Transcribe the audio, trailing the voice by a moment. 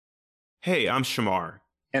Hey, I'm Shamar.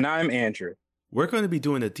 And I'm Andrew. We're going to be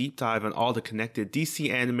doing a deep dive on all the connected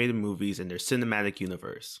DC animated movies and their cinematic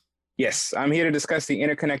universe. Yes, I'm here to discuss the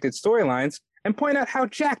interconnected storylines and point out how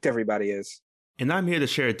jacked everybody is. And I'm here to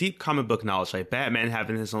share deep comic book knowledge like Batman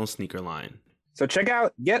having his own sneaker line. So check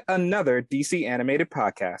out yet another DC animated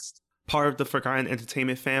podcast. Part of the Forgotten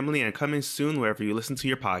Entertainment family and coming soon wherever you listen to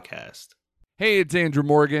your podcast. Hey, it's Andrew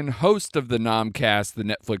Morgan, host of the Nomcast, the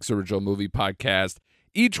Netflix original movie podcast.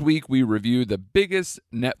 Each week, we review the biggest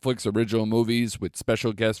Netflix original movies with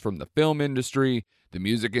special guests from the film industry, the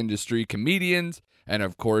music industry, comedians, and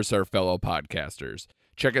of course, our fellow podcasters.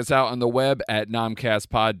 Check us out on the web at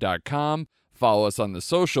nomcastpod.com. Follow us on the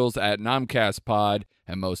socials at nomcastpod.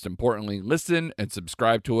 And most importantly, listen and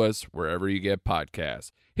subscribe to us wherever you get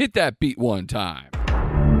podcasts. Hit that beat one time.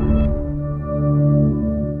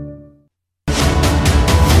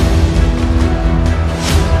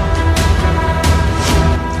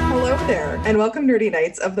 And welcome, Nerdy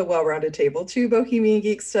Knights of the Well-Rounded Table, to Bohemian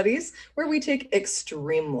Geek Studies, where we take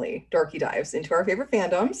extremely dorky dives into our favorite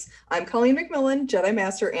fandoms. I'm Colleen McMillan, Jedi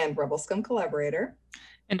Master and Rebel Scum collaborator.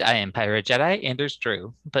 And I am Pirate Jedi, Anders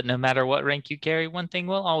Drew. But no matter what rank you carry, one thing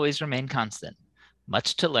will always remain constant.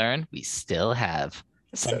 Much to learn, we still have.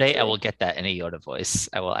 Someday I will get that in a Yoda voice.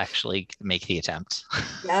 I will actually make the attempt.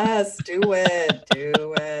 Yes, do it.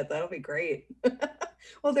 Do it. That'll be great.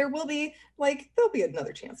 Well, there'll be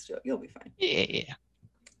another chance to do it. You'll be fine. Yeah.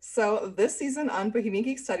 So this season on Bohemian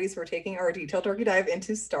Geek Studies, we're taking our detailed dorky dive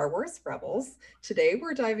into Star Wars Rebels. Today,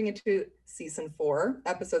 we're diving into Season 4,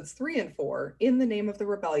 Episodes 3 and 4, In the Name of the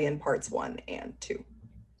Rebellion, Parts 1 and 2.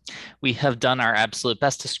 We have done our absolute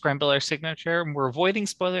best to scramble our signature. We're avoiding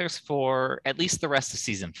spoilers for at least the rest of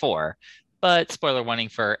Season 4, but spoiler warning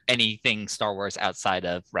for anything Star Wars outside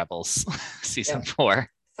of Rebels Season 4.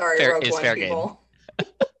 Sorry, Rogue One people.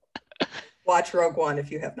 Watch Rogue One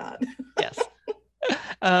if you have not. Yes.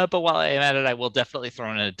 But while I am at it, I will definitely throw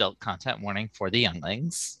in an adult content warning for the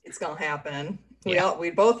younglings. It's going to happen. Yeah. We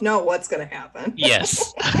both know what's going to happen.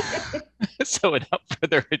 Yes. So without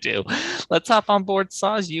further ado, let's hop on board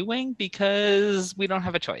Saw's U-Wing because we don't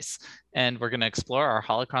have a choice. And we're going to explore our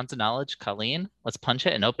holocrons of knowledge. Colleen, let's punch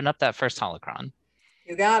it and open up that first holocron.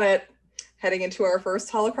 You got it. Heading into our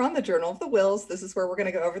first holocron, the Journal of the Whills. This is where we're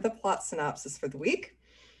going to go over the plot synopsis for the week.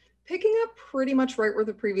 Picking up pretty much right where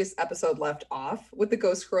the previous episode left off, with the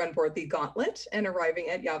Ghost Crew on board the Gauntlet and arriving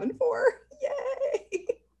at Yavin 4. Yay!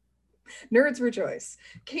 Nerds rejoice.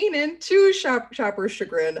 Kanan, to Chopper's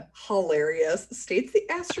chagrin, hilarious, states the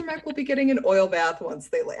astromech will be getting an oil bath once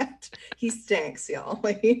they land. He stinks, y'all.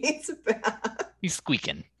 Like, he needs a bath. He's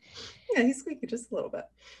squeaking. Yeah, he's squeaky just a little bit.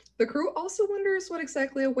 The crew also wonders what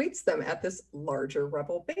exactly awaits them at this larger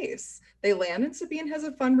rebel base. They land and Sabine has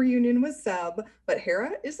a fun reunion with Zeb, but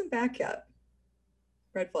Hera isn't back yet.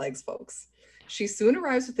 Red flags, folks. She soon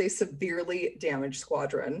arrives with a severely damaged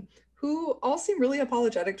squadron, who all seem really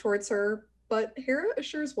apologetic towards her, but Hera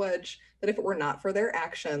assures Wedge that if it were not for their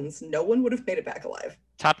actions, no one would have made it back alive.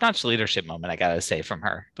 Top-notch leadership moment, I gotta say, from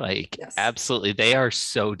her. Like, Yes. Absolutely. They are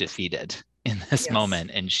so defeated in this Yes.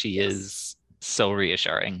 moment, and she is so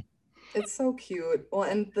reassuring. It's so cute. Well,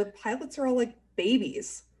 and the pilots are all like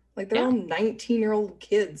babies. Like, they're all 19-year-old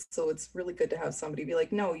kids, so it's really good to have somebody be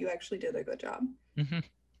like, no, you actually did a good job. Mm-hmm.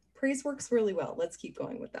 Praise works really well. Let's keep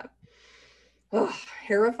going with that. Oh,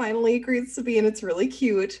 Hera finally agrees to be, and it's really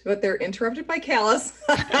cute, but they're interrupted by Kallus.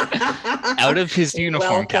 Out of his uniform,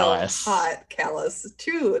 Welcome, Kallus. hot Kallus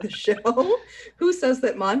to the show, who says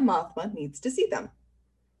that Mon Mothma needs to see them.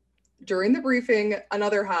 During the briefing,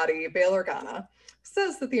 another hottie, Bail Organa,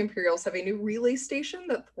 says that the Imperials have a new relay station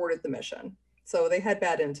that thwarted the mission. So they had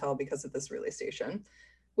bad intel because of this relay station,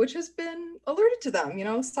 which has been alerted to them. You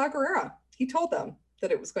know, Saw Gerrera, he told them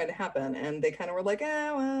that it was going to happen, and they kind of were like,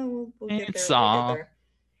 well, we'll get there. Saw. We'll get there.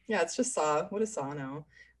 Yeah, it's just Saw. What does Saw know?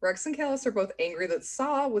 Rex and Kallus are both angry that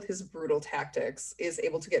Saw, with his brutal tactics, is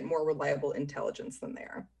able to get more reliable intelligence than they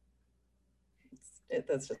are.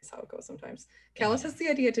 That's just how it goes sometimes. Kallus has the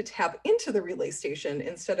idea to tap into the relay station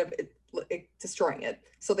instead of it destroying it,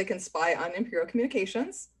 so they can spy on Imperial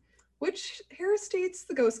communications, which Hera states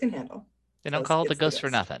the Ghost can handle. They don't call it the Ghost for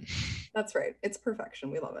nothing. That's right. It's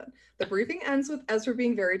perfection. We love it. The briefing ends with Ezra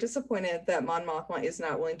being very disappointed that Mon Mothma is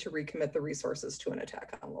not willing to recommit the resources to an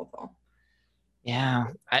attack on Lothal. Yeah,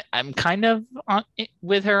 I'm kind of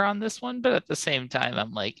with her on this one, but at the same time,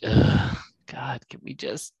 I'm like, ugh, God, can we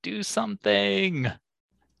just do something?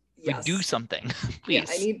 Yes. We do something, please.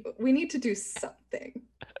 Yeah, we need to do something.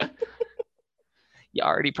 You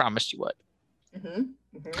already promised you would. Mm-hmm.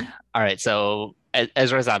 Mm-hmm. All right, so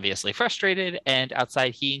Ezra's obviously frustrated, and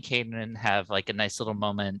outside he and Kanan have like a nice little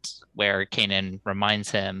moment where Kanan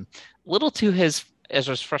reminds him little to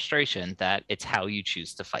Ezra's frustration that it's how you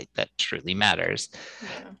choose to fight that truly matters. Yeah.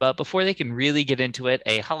 But before they can really get into it,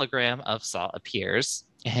 a hologram of Saw appears,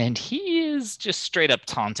 and he is just straight up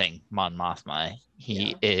taunting Mon Mothma.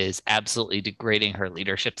 He is absolutely degrading her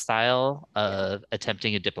leadership style of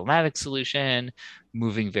attempting a diplomatic solution,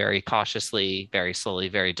 moving very cautiously, very slowly,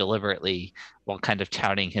 very deliberately, while kind of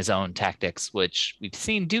touting his own tactics, which we've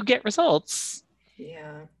seen do get results.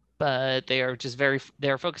 Yeah. But they're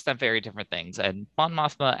focused on very different things. And Mon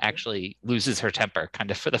Mothma actually loses her temper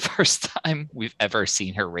kind of for the first time we've ever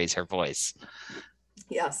seen her raise her voice.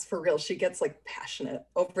 Yes, for real. She gets like passionate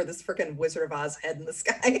over this freaking Wizard of Oz head in the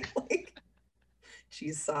sky. Like,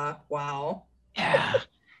 geez, Saw, wow. Yeah.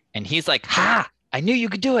 And he's like, ha, I knew you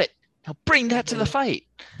could do it. Now bring that to the fight.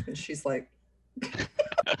 And she's like,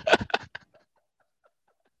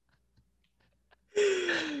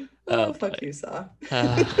 oh, fuck you, Saw.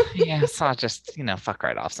 Yeah, Saw just, fuck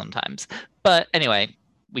right off sometimes. But anyway,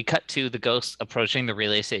 we cut to the ghosts approaching the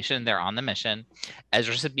relay station. They're on the mission.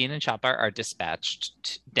 Ezra, Sabine, and Chopper are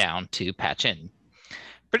dispatched down to patch in.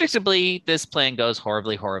 Predictably, this plan goes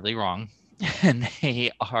horribly, horribly wrong. And they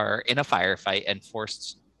are in a firefight and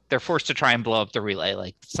they're forced to try and blow up the relay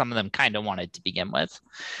like some of them kind of wanted to begin with.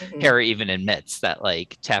 Hera even admits that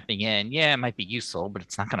like tapping in, it might be useful, but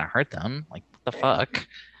it's not going to hurt them. Like, what the fuck?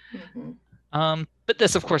 But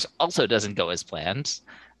this, of course, also doesn't go as planned.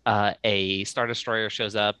 A Star Destroyer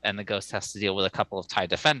shows up and the Ghost has to deal with a couple of TIE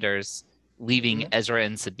defenders, leaving Ezra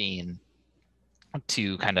and Sabine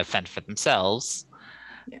to kind of fend for themselves.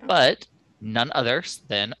 But none other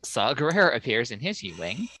than Saw Gerrera appears in his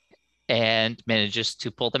U-Wing and manages to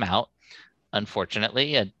pull them out.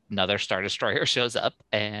 Unfortunately, another Star Destroyer shows up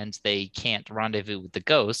and they can't rendezvous with the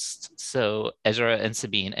Ghost. So Ezra and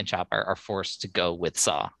Sabine and Chopper are forced to go with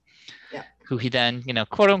Saw, who he then,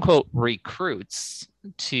 quote unquote, recruits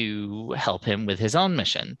to help him with his own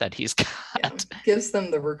mission that he's got. Gives them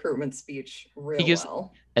the recruitment speech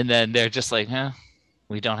well. And then they're just like,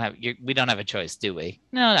 we don't have a choice, do we?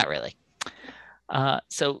 No, not really.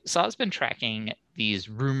 So Saw's been tracking these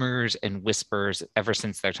rumors and whispers ever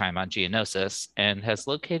since their time on Geonosis and has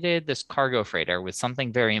located this cargo freighter with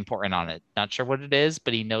something very important on it. Not sure what it is,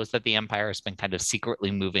 but he knows that the Empire has been kind of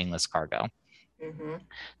secretly moving this cargo.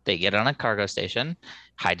 They get on a cargo station,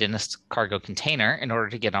 hide in a cargo container in order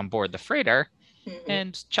to get on board the freighter,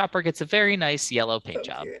 and Chopper gets a very nice yellow paint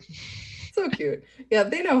job. Cute. So cute. Yeah,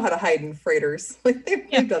 they know how to hide in freighters. Like they've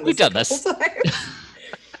done this we've done this. Times.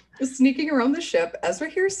 Sneaking around the ship, Ezra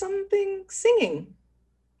hears something singing.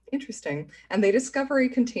 Interesting. And they discover a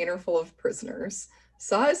container full of prisoners.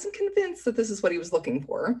 Saw isn't convinced that this is what he was looking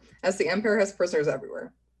for, as the Empire has prisoners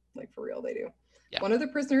everywhere. Like, for real, they do. Yeah. One of the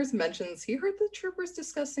prisoners mentions he heard the troopers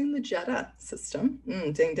discussing the Jedha system.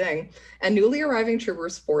 Ding, ding. And newly arriving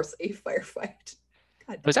troopers force a firefight.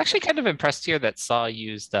 I was actually kind of impressed here that Saw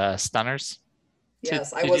used stunners.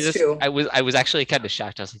 Yes, I was too. I was actually kind of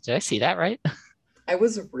shocked. I was like, did I see that right? I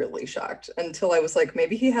was really shocked until I was like,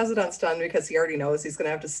 maybe he has it on stun because he already knows he's going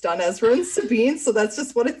to have to stun Ezra and Sabine. So that's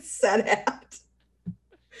just what it's set at. And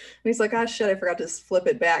he's like, ah, shit, I forgot to flip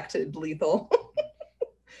it back to lethal.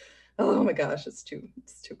 Oh my gosh, it's too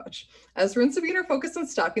much. Ezra and Sabine are focused on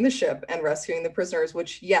stopping the ship and rescuing the prisoners,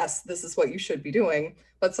 which, yes, this is what you should be doing.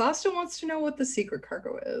 But Saw still wants to know what the secret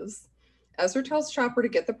cargo is. Ezra tells Chopper to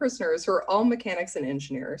get the prisoners, who are all mechanics and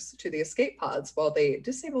engineers, to the escape pods while they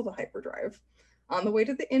disable the hyperdrive. On the way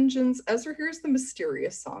to the engines, Ezra hears the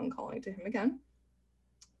mysterious song calling to him again.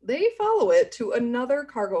 They follow it to another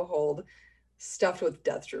cargo hold stuffed with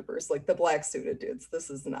death troopers, like the black suited dudes. This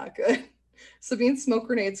is not good. Sabine's smoke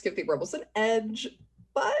grenades give the rebels an edge,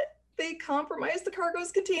 but they compromise the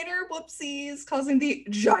cargo's container. Whoopsies, causing the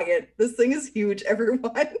giant, this thing is huge,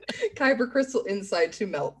 everyone, kyber crystal inside to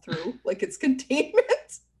melt through like its containment.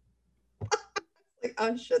 Like,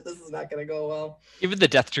 oh shit, this is not gonna go well. Even the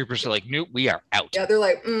death troopers are like, nope, we are out. Yeah, they're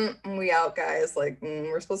like, we out, guys. Like,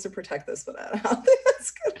 we're supposed to protect this, but I don't think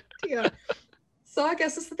that's a good idea. Saw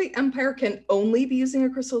guesses that the Empire can only be using a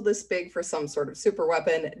crystal this big for some sort of super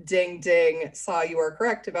weapon. Ding, ding. Saw, you are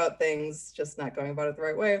correct about things, just not going about it the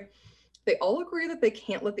right way. They all agree that they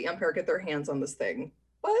can't let the Empire get their hands on this thing.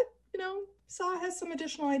 But, Saw has some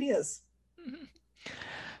additional ideas.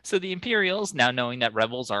 So the Imperials, now knowing that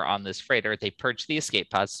rebels are on this freighter, they purge the escape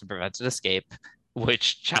pods to prevent an escape,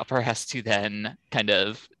 which Chopper has to then kind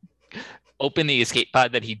of open the escape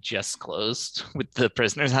pod that he just closed with the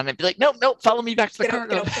prisoners on it and be like, nope, follow me back to the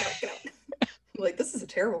cargo. Get out. Like, this is a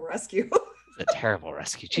terrible rescue. It's a terrible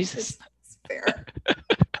rescue. Jesus. It's fair.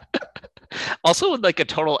 Also with like a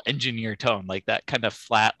total engineer tone, like that kind of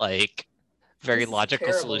flat, like very This is a logical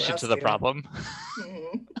terrible solution to the rescue. problem.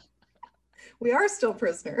 We are still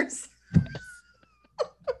prisoners. I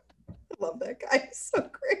love that guy. He's so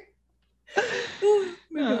great. Oh,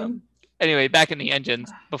 my God. Anyway, back in the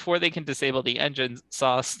engines, before they can disable the engines,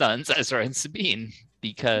 Saw stuns Ezra and Sabine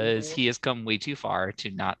because he has come way too far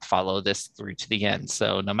to not follow this through to the end.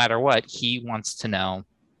 So no matter what, he wants to know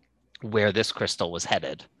where this crystal was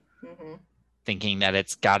headed, thinking that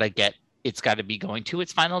it's got to be going to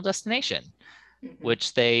its final destination,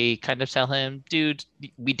 which they kind of tell him, dude,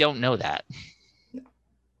 we don't know that.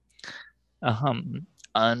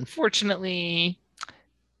 Unfortunately,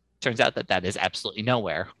 turns out that is absolutely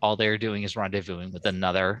nowhere. All they're doing is rendezvousing with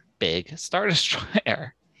another big Star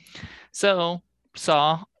Destroyer. So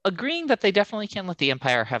Saw, agreeing that they definitely can't let the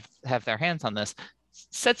Empire have their hands on this,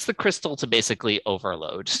 sets the crystal to basically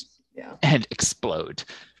overload and explode.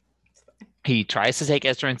 He tries to take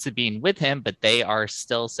Ezra and Sabine with him, but they are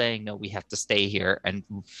still saying, no, we have to stay here and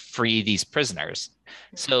free these prisoners.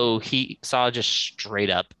 So Saw just straight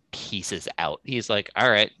up pieces out. He's like, all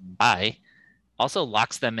right, bye. Also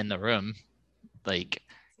locks them in the room. Like,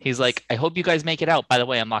 he's like, I hope you guys make it out. By the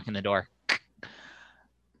way, I'm locking the door.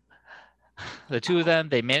 The two of them,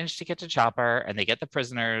 they manage to get to Chopper and they get the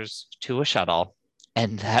prisoners to a shuttle.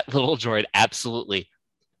 And that little droid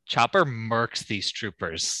Chopper murks these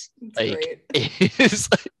troopers. It is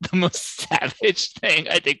like the most savage thing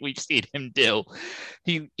I think we've seen him do.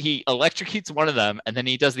 He electrocutes one of them and then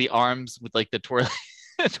he does the arms with like the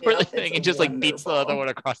twirly thing and just like beats the other one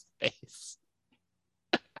across the face.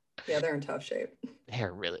 Yeah, they're in tough shape.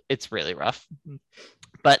 It's really rough.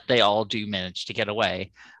 But they all do manage to get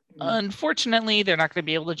away. Unfortunately, they're not going to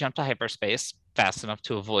be able to jump to hyperspace fast enough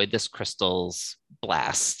to avoid this crystal's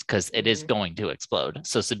blast because it is going to explode.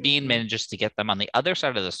 So Sabine manages to get them on the other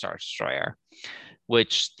side of the Star Destroyer,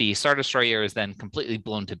 which the Star Destroyer is then completely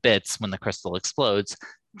blown to bits when the crystal explodes.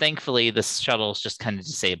 Thankfully, the shuttle is just kind of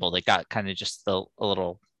disabled. It got kind of just a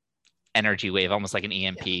little energy wave, almost like an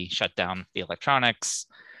EMP, shut down the electronics.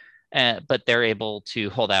 But they're able to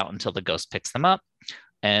hold out until the Ghost picks them up.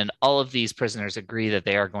 And all of these prisoners agree that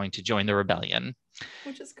they are going to join the rebellion.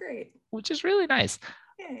 Which is great. Which is really nice.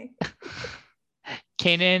 Yay.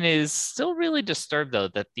 Kanan is still really disturbed, though,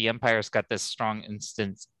 that the Empire's got this strong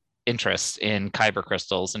interest in kyber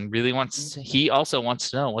crystals and really he also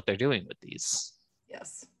wants to know what they're doing with these.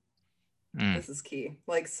 Yes. This is key.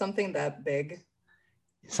 Like something that big.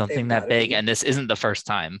 And this isn't the first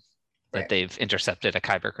time that they've intercepted a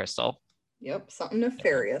kyber crystal. Yep, something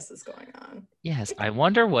nefarious is going on. Yes, I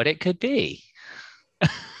wonder what it could be.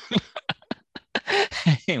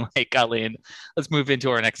 Anyway, Colleen, let's move into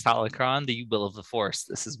our next holocron, the Will of the Force.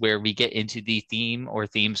 This is where we get into the theme or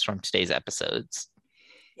themes from today's episodes.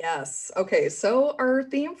 Yes. Okay, so our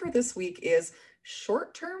theme for this week is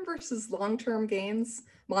short-term versus long-term gains.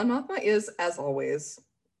 Mon Mothma is, as always,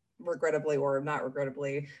 regrettably or not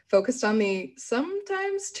regrettably, focused on the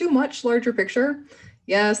sometimes too much larger picture.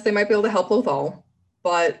 Yes, they might be able to help Lothal,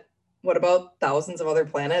 but what about thousands of other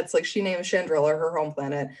planets? Like she names Chandrilla her home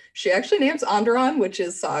planet. She actually names Onderon, which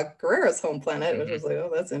is Saw Gerrera's home planet, which is like,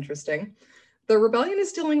 oh, that's interesting. The rebellion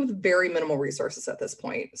is dealing with very minimal resources at this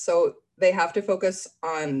point. So they have to focus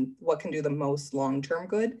on what can do the most long-term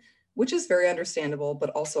good, which is very understandable, but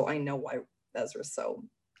also I know why Ezra's so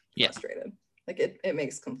frustrated. Like it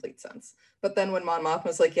makes complete sense. But then when Mon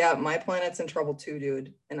Mothma's like, yeah, my planet's in trouble too,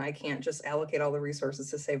 dude, and I can't just allocate all the resources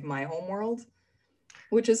to save my home world,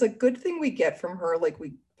 which is a good thing we get from her. Like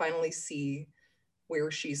we finally see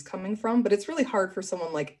where she's coming from, but it's really hard for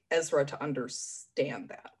someone like Ezra to understand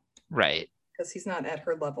that. Right. Because he's not at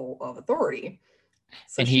her level of authority.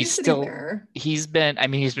 So and he's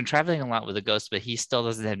been traveling a lot with the Ghost, but he still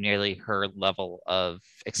doesn't have nearly her level of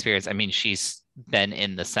experience. I mean, she's been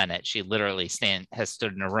in the Senate. She literally has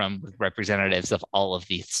stood in a room with representatives of all of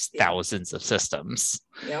these thousands of systems.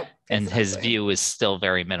 Yep. And his view is still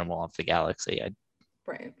very minimal of the galaxy.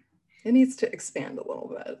 Right. It needs to expand a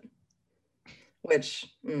little bit. Which,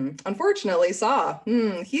 unfortunately, Saw.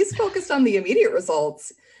 He's focused on the immediate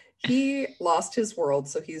results. He lost his world,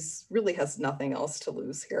 so he's really has nothing else to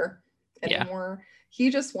lose here anymore. Yeah. He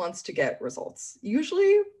just wants to get results.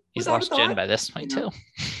 Usually, he's lost Jyn by this point too.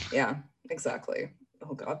 Yeah, exactly.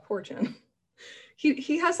 Oh God, poor Jyn.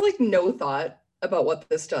 He has like no thought about what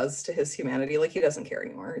this does to his humanity. Like he doesn't care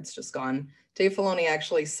anymore. It's just gone. Dave Filoni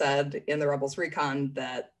actually said in the Rebels Recon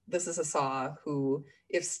that this is a Saw who,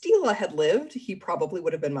 if Steela had lived, he probably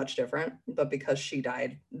would have been much different. But because she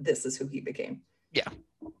died, this is who he became. Yeah.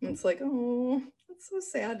 And it's like, oh, it's so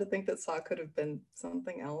sad to think that Saw could have been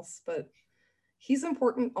something else. But he's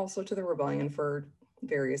important also to the rebellion for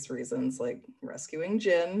various reasons, like rescuing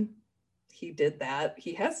Jyn, he did that.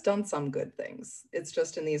 He has done some good things. It's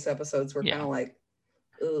just in these episodes we're kind of like,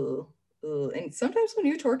 ugh. And sometimes when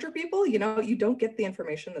you torture people, you don't get the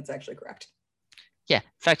information that's actually correct. Yeah,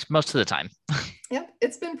 in fact, most of the time. Yep,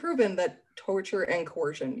 it's been proven that torture and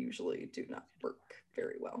coercion usually do not work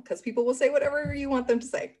very well because people will say whatever you want them to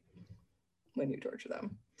say when you torture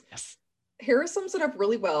them. Yes. Hera sums it up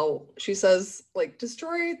really well. She says, like,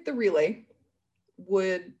 destroy the relay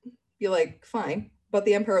would be like, fine, but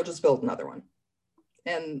the Empire will just build another one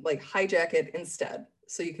and like hijack it instead.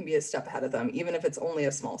 So you can be a step ahead of them, even if it's only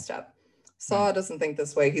a small step. Saw doesn't think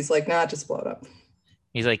this way. He's like, nah, just blow it up.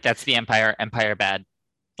 He's like, that's the Empire. Empire bad.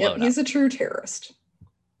 Yep, he's a true terrorist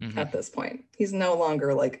Mm-hmm. at this point. He's no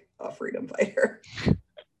longer like a freedom fighter.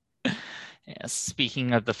 Yeah,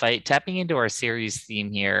 speaking of the fight, tapping into our series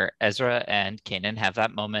theme here, Ezra and Kanan have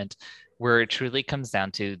that moment where it truly comes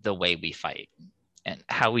down to the way we fight. And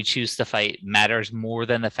how we choose to fight matters more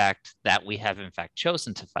than the fact that we have in fact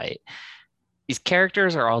chosen to fight. These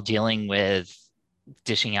characters are all dealing with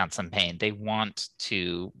dishing out some pain. They want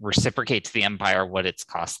to reciprocate to the Empire what it's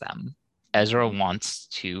cost them. Ezra wants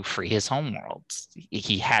to free his homeworld.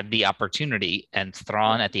 He had the opportunity, and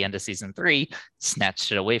Thrawn at the end of season 3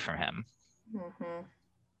 snatched it away from him. Mm-hmm.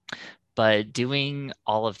 But doing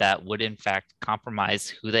all of that would in fact compromise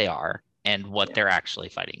who they are and what they're actually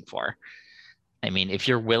fighting for. I mean, if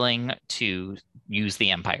you're willing to use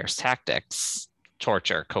the Empire's tactics,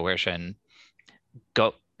 torture, coercion,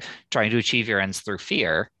 trying to achieve your ends through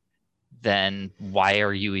fear, then why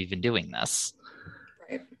are you even doing this?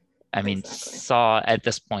 Right. I mean, Exactly. Saw at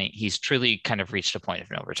this point, he's truly kind of reached a point of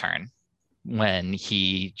no return when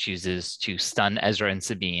he chooses to stun Ezra and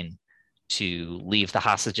Sabine to leave the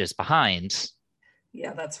hostages behind.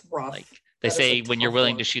 Yeah, that's rough. Like they That is say, a when you're tough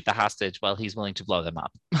willing one. to shoot the hostage, well, he's willing to blow them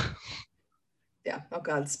up. Yeah. Oh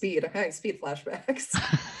God, speed. Okay, speed flashbacks.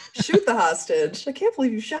 Shoot the hostage. I can't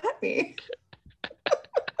believe you shot me.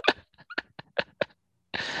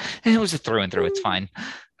 And it was a through and through. It's fine.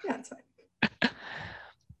 Yeah, it's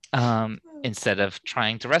fine. Instead of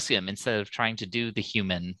trying to rescue him, instead of trying to do the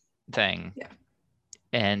human thing,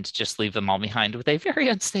 and just leave them all behind with a very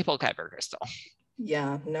unstable Kyber crystal.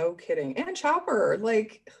 Yeah, no kidding. And Chopper,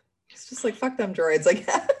 like, it's just like, fuck them droids, I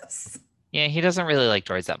guess. Yeah, he doesn't really like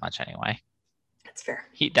droids that much anyway. That's fair.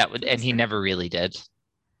 He never really did.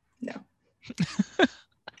 No.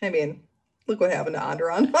 I mean, look what happened to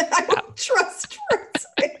Onderon. Like, I don't trust droids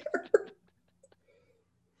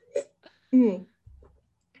either.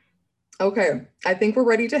 Okay, I think we're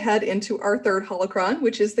ready to head into our third holocron,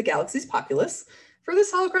 which is the galaxy's populace. For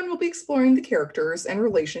this holocron, we'll be exploring the characters and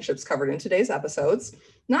relationships covered in today's episodes.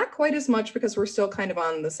 Not quite as much because we're still kind of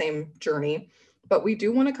on the same journey, but we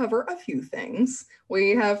do want to cover a few things.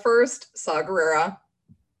 We have first Saw Gerrera,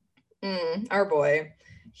 our boy.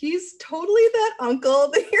 He's totally that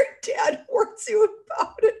uncle that your dad warns you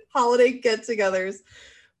about at holiday get-togethers.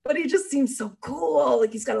 But he just seems so cool.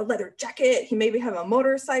 Like he's got a leather jacket. He maybe have a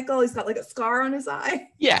motorcycle. He's got like a scar on his eye.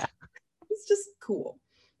 Yeah. He's just cool.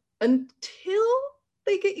 Until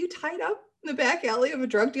they get you tied up in the back alley of a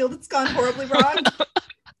drug deal that's gone horribly wrong.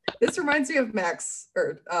 This reminds me of Max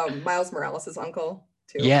or Miles Morales' uncle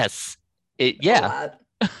too. Yes. A lot.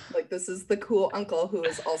 Like this is the cool uncle who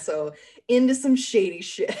is also into some shady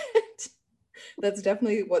shit. That's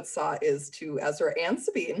definitely what Saw is to Ezra and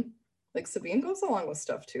Sabine. Like Sabine goes along with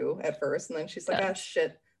stuff too at first, and then she's like, "Ah,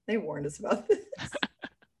 shit, they warned us about this."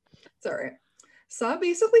 It's all right. Saw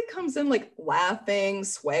basically comes in like laughing,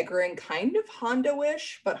 swaggering, kind of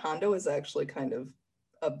Hondo-ish, but Hondo is actually kind of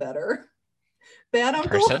a better bad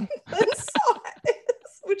uncle than Saw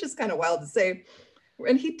is, which is kind of wild to say.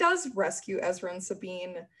 And he does rescue Ezra and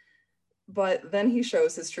Sabine, but then he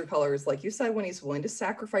shows his true colors, like you said, when he's willing to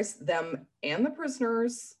sacrifice them and the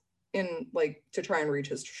prisoners in like to try and reach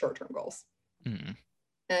his short-term goals.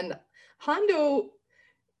 And Hondo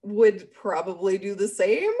would probably do the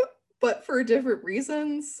same, but for different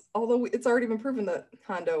reasons, although it's already been proven that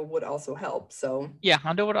Hondo would also help. So yeah,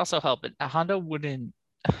 Hondo would also help, but Hondo wouldn't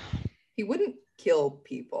kill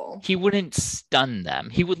people. He wouldn't stun them.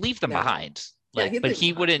 He would leave them behind. Like, but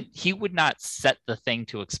he would not set the thing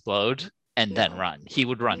to explode and then run. He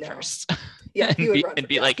would run first. Yeah, he would run and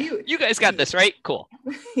be like, "You guys got this, right? Cool."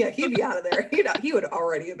 Yeah, he'd be out of there. He would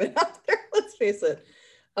already have been out there. Let's face it.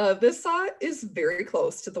 This Saw is very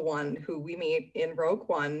close to the one who we meet in Rogue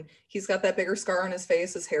One. He's got that bigger scar on his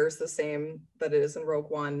face. His hair is the same that it is in Rogue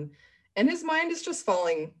One, and his mind is just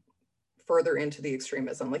falling further into the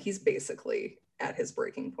extremism. Like he's basically at his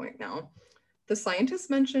breaking point now. The scientists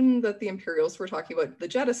mentioned that the Imperials were talking about the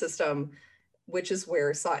Jedha system. which is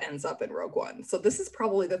where Saw ends up in Rogue One. So this is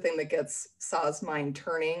probably the thing that gets Saw's mind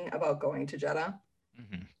turning about going to Jeddah,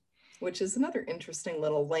 which is another interesting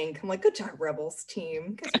little link. I'm like, good job, Rebels team.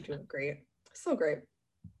 You guys are doing great. So great.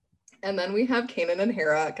 And then we have Kanan and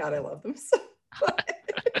Hera. God, I love them so much.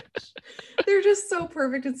 They're just so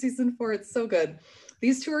perfect in season 4. It's so good.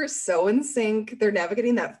 These two are so in sync. They're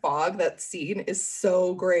navigating that fog. That scene is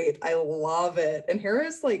so great. I love it. And Hera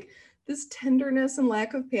is like this tenderness and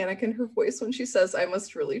lack of panic in her voice when she says, I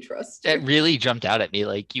must really trust you. It really jumped out at me.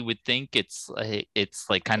 Like, you would think it's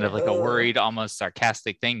like kind of like a worried, almost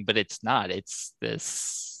sarcastic thing, but it's not. It's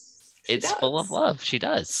this. It's full of love. She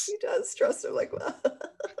does. She does trust him. Like, well,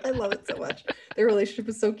 I love it so much. Their relationship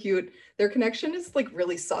is so cute. Their connection is like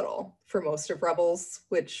really subtle for most of Rebels,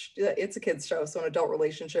 which it's a kid's show, so an adult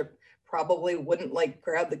relationship probably wouldn't like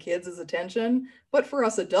grab the kids' attention. But for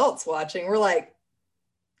us adults watching, we're like,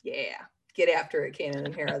 yeah, get after it, Kanan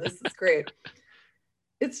and Hera. This is great.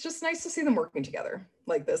 It's just nice to see them working together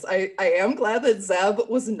like this. I am glad that Zeb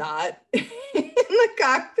was not in the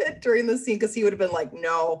cockpit during the scene, because he would have been like,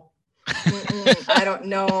 no. I don't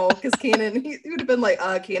know, because Kanan, he would have been like,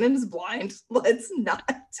 Kanan is blind. Let's not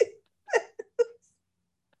do this.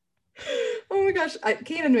 Oh my gosh.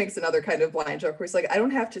 Kanan makes another kind of blind joke where he's like, I don't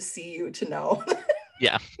have to see you to know.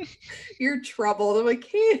 Yeah. You're troubled. I'm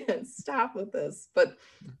like, Kanan, stop with this. But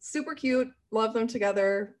super cute. Love them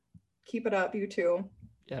together. Keep it up, you two.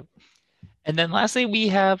 Yep. And then lastly, we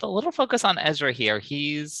have a little focus on Ezra here.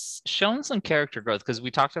 He's shown some character growth, because we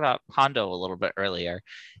talked about Hondo a little bit earlier.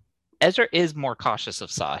 Ezra is more cautious of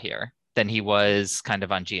Saw here than he was kind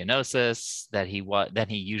of on Geonosis, than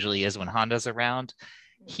he usually is when Hondo's around.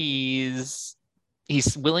 He's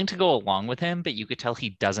willing to go along with him, but you could tell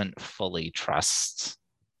he doesn't fully trust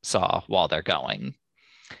Saw while they're going.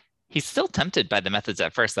 He's still tempted by the methods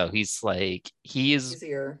at first, though. He's still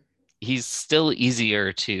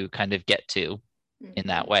easier to kind of get to in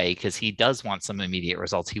that way, because he does want some immediate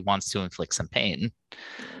results. He wants to inflict some pain,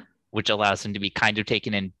 which allows him to be kind of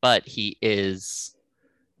taken in, but he is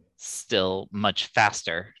still much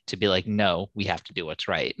faster to be like, no, we have to do what's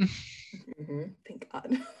right. Thank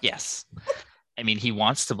God. Yes. I mean, he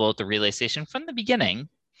wants to blow up the relay station from the beginning.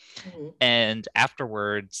 And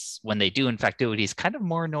afterwards, when they do in fact do it, he's kind of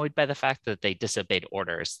more annoyed by the fact that they disobeyed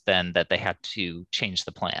orders than that they had to change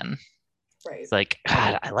the plan. Right. It's like,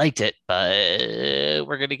 God, I liked it, but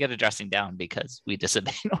we're going to get a dressing down because we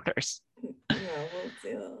disobeyed orders.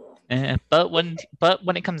 But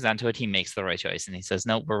when it comes down to it, he makes the right choice, and he says,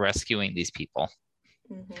 no, we're rescuing these people,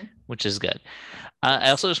 which is good. I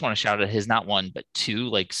also just want to shout out his not one but two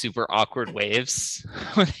like super awkward waves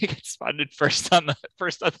when they get spotted first on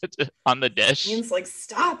the dish. Means like,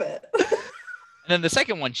 stop it. And then the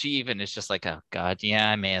second one, she even is just like, oh God, yeah,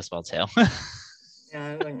 I may as well too. Yeah,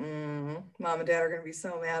 I'm like, Mom and Dad are gonna be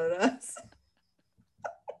so mad at us.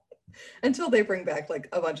 Until they bring back like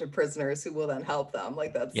a bunch of prisoners who will then help them.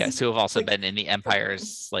 Like that's yes, who have also been in the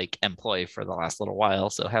Empire's like employ for the last little while,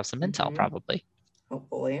 so have some intel probably.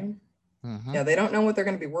 Hopefully. Yeah, they don't know what they're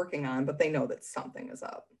going to be working on, but they know that something is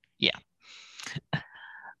up. Yeah.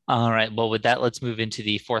 All right. Well, with that, let's move into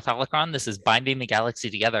the fourth holocron. This is Binding the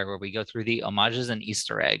Galaxy Together, where we go through the homages and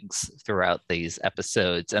Easter eggs throughout these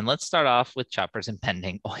episodes. And let's start off with Chopper's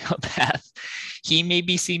impending oil bath. He may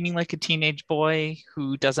be seeming like a teenage boy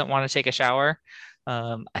who doesn't want to take a shower.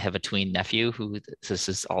 I have a tween nephew who this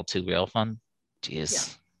is all too real fun.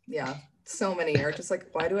 Jeez. Yeah. So many are just like,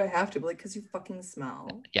 why do I have to? But like, because you fucking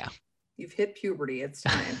smell. Yeah. You've hit puberty. It's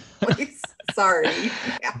time. Like, sorry.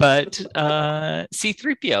 Yeah. But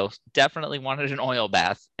C-3PO definitely wanted an oil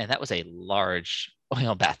bath, and that was a large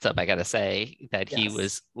oil bathtub, I gotta say, that he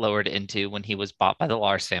was lowered into when he was bought by the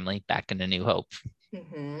Lars family back in A New Hope.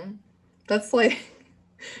 That's like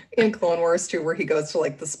in Clone Wars too, where he goes to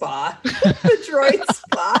like the spa, the droid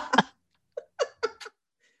spa.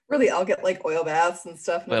 Where they all get like oil baths and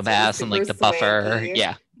stuff. Oil baths and like the buffer.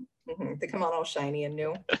 Yeah. They come out all shiny and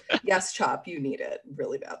new. Yes, Chop, you need it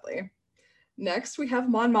really badly. Next, we have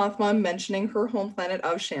Mon Mothma mentioning her home planet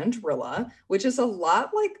of Chandrilla, which is a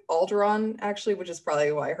lot like Alderaan, actually, which is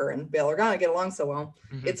probably why her and Bail Organa get along so well.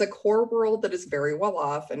 It's a core world that is very well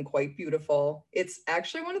off and quite beautiful. It's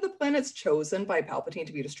actually one of the planets chosen by Palpatine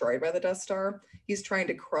to be destroyed by the Death Star. He's trying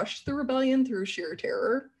to crush the rebellion through sheer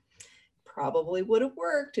terror. Probably would have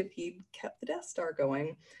worked if he'd kept the Death Star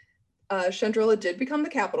going. Chandrilla did become the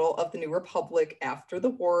capital of the New Republic after the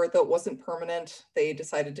war, though it wasn't permanent. They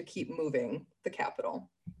decided to keep moving the capital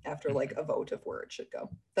after like a vote of where it should go.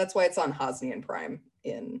 That's why it's on Hosnian Prime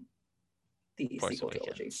in the sequel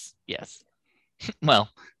trilogy. Yes. Well,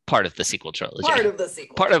 part of the sequel trilogy. Part of the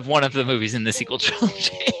sequel. Part of one of the movies in the sequel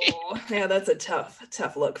trilogy. Yeah, that's a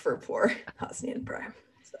tough look for poor Hosnian Prime.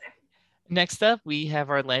 So. Next up, we have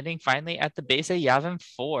our landing finally at the base of Yavin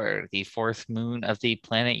 4. The fourth moon of the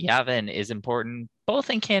planet Yavin is important both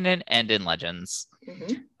in canon and in Legends.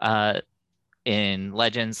 In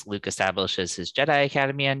Legends, Luke establishes his Jedi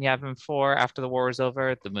Academy on Yavin 4 after the war is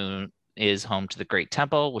over. The moon is home to the Great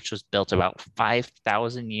Temple, which was built about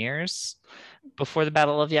 5,000 years before the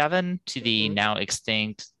Battle of Yavin to the now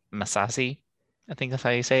extinct Masasi. I think that's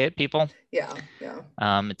how you say it, people. Yeah.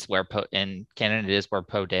 It's where in canon it is where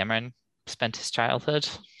Poe Dameron spent his childhood.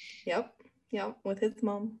 Yep, with his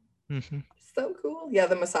mom. Mm-hmm. So cool. Yeah,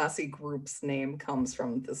 the Masasi group's name comes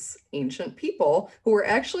from this ancient people who were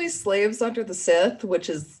actually slaves under the Sith, which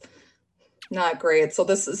is not great. So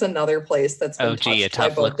this is another place that's been touched by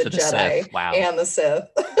both the Jedi and the Sith.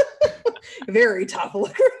 Very tough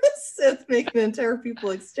look for the Sith, making the entire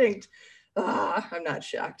people extinct. I'm not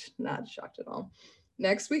shocked. Not shocked at all.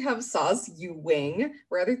 Next, we have Saw's U-Wing.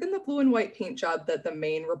 Rather than the blue and white paint job that the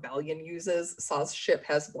main rebellion uses, Saw's ship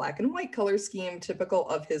has black and white color scheme typical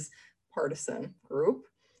of his partisan group.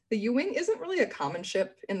 The U-Wing isn't really a common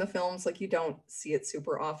ship in the films, like you don't see it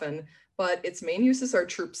super often, but its main uses are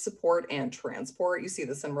troop support and transport. You see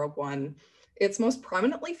this in Rogue One. It's most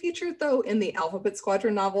prominently featured, though, in the Alphabet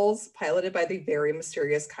Squadron novels, piloted by the very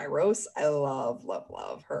mysterious Kairos. I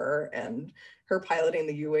love her and her piloting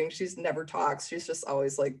the U-Wing. She's never talks. She's just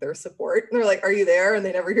always like their support. And they're like, "Are you there?" And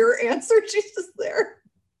they never hear her answer. She's just there.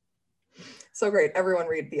 So great. Everyone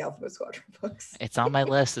read the Alphabet Squadron books. It's on my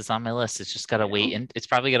list. It's just got to wait. And it's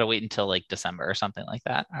probably got to wait until like December or something like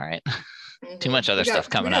that. All right. Too much other stuff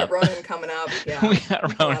coming up. We got Ronan coming up. Yeah. We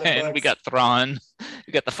got Ronan. We got Thrawn.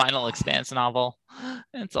 We got the final Expanse novel.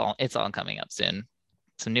 It's all coming up soon.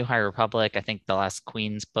 Some New High Republic. I think the last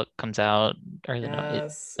Queen's book comes out.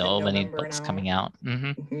 So many books coming out.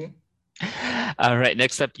 All right.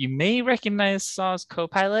 Next up, you may recognize Saw's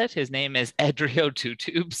co-pilot. His name is Edrio Two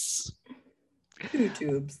Tubes. Two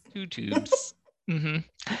Tubes.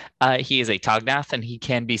 He is a Tognath, and he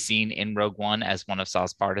can be seen in Rogue One as one of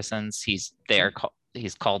Saw's partisans. He's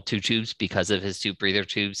called Two Tubes because of his two breather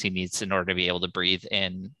tubes he needs in order to be able to breathe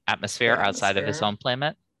in atmosphere outside of his home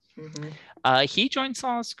planet. He joined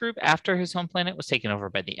Saw's group after his home planet was taken over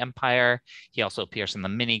by the Empire. He also appears in the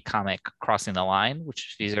mini comic Crossing the Line,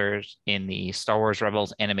 which features in the Star Wars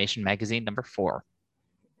Rebels animation magazine #4.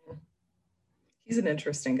 He's an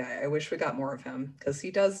interesting guy. I wish we got more of him because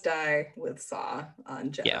he does die with Saw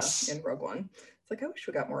on Jedha in Rogue One. It's like, I wish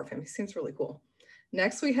we got more of him. He seems really cool.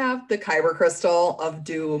 Next, we have the Kyber Crystal of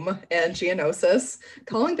Doom and Geonosis.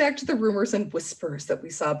 Calling back to the rumors and whispers that we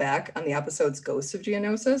saw back on the episode's Ghost of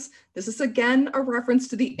Geonosis, this is again a reference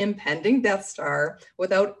to the impending Death Star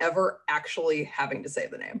without ever actually having to say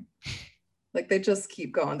the name. Like, they just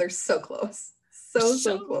keep going. They're so close.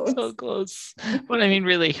 So close. So close. But I mean,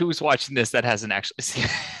 really, who's watching this that hasn't actually seen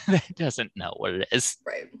it, that doesn't know what it is?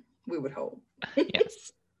 Right. We would hope.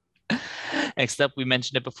 Yes. Next up, we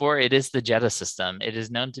mentioned it before, it is the Jedha system. It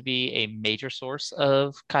is known to be a major source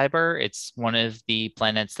of Kyber. It's one of the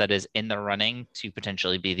planets that is in the running to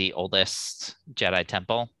potentially be the oldest Jedi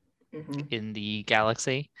temple in the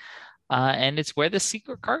galaxy. And it's where the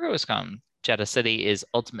secret cargoes come. Jedha City is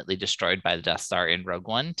ultimately destroyed by the Death Star in Rogue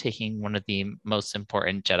One, taking one of the most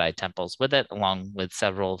important Jedi temples with it, along with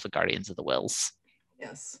several of the Guardians of the Whills.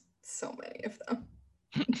 Yes, so many of them.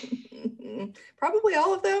 Probably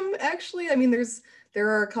all of them, actually. I mean, there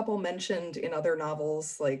are a couple mentioned in other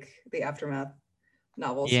novels, like the Aftermath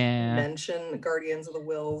novels mention Guardians of the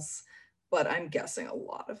Whills, but I'm guessing a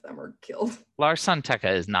lot of them are killed. Lars San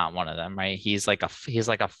Tekka is not one of them, right? He's like a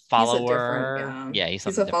follower.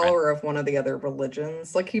 He's a follower of one of the other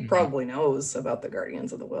religions. Like, he probably knows about the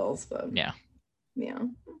Guardians of the Whills, but yeah,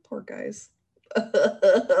 poor guys.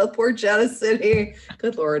 Poor Jedha City.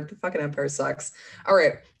 Good Lord, the fucking Empire sucks. All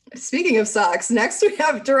right, speaking of sucks, next we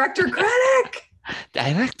have Director Krennic.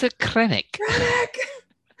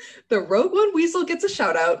 The Rogue One Weasel gets a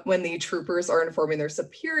shout out when the troopers are informing their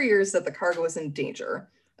superiors that the cargo is in danger.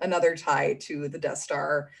 Another tie to the Death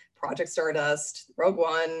Star, Project Stardust, Rogue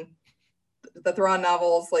One, the Thrawn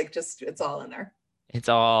novels, like, just, it's all in there. It's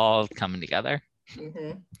all coming together.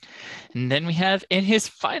 And then we have, in his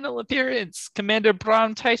final appearance, Commander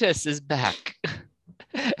Brom Titus is back.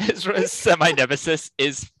 Ezra's semi-nemesis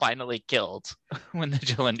is finally killed when the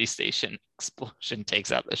Jalendi station explosion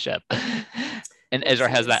takes out the ship. And Ezra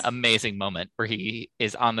has that amazing moment where he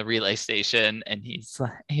is on the relay station and he's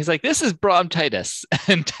like, "This is Brom Titus."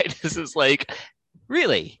 And Titus is like,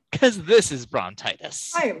 "Really? Because this is Brom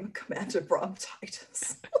Titus. I am Commander Brom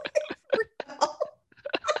Titus."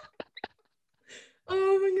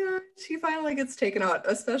 finally gets taken out,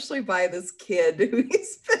 especially by this kid who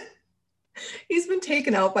he's been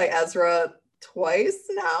taken out by Ezra twice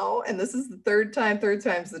now, and this is the third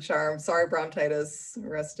time's the charm. Sorry, Brontitus,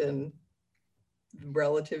 rest in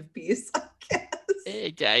relative peace, I guess.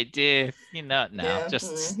 I do, no, Yeah,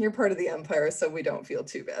 just you're part of the Empire, so we don't feel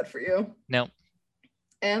too bad for you. no.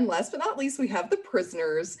 And last but not least, we have the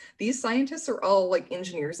prisoners. These scientists are all like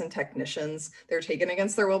engineers and technicians. They're taken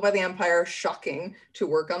against their will by the Empire, shocking, to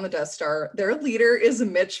work on the Death Star. Their leader is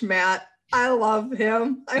Mitch Matt. I love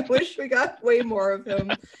him. I wish we got way more of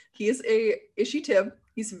him. He's a Ishi Tib.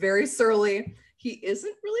 He's very surly. He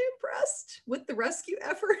isn't really impressed with the rescue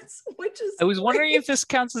efforts, which is I was wondering great. if this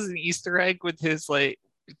counts as an Easter egg with his like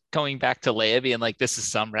going back to Leia being like, this is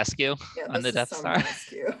some rescue on the this is Death some Star.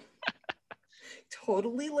 rescue.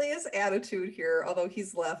 Totally Leia's attitude here, although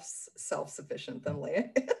he's less self-sufficient than Leia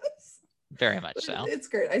is. Very much But so. It's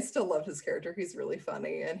great. I still love his character. He's really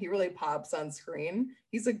funny and he really pops on screen.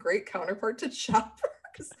 He's a great counterpart to Chopper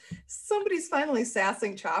because somebody's finally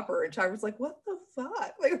sassing Chopper and Chopper's like, what the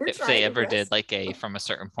fuck? Like, we're If trying they to ever did rest- like a from a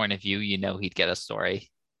certain point of view, he'd get a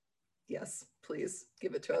story. Yes, please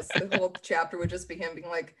give it to us. The whole chapter would just be him being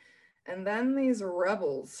like, and then these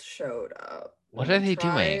rebels showed up. What and are they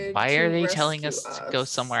doing? tried Why to are they telling rescue us to go us."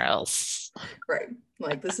 somewhere else? Right.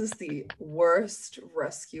 Like, this is the worst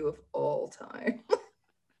rescue of all time.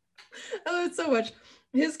 I love it so much.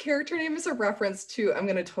 His character name is a reference to, I'm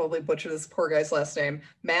going to totally butcher this poor guy's last name,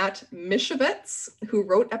 Matt Mishovitz, who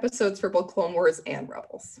wrote episodes for both Clone Wars and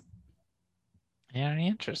Rebels. Very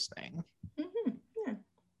interesting. Yeah.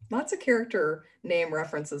 Lots of character name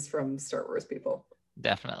references from Star Wars people.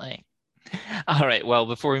 Definitely. All right. Well,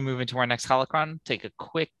 before we move into our next holocron, take a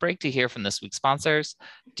quick break to hear from this week's sponsors.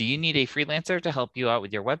 Do you need a freelancer to help you out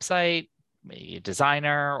with your website, maybe a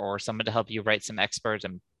designer, or someone to help you write some expert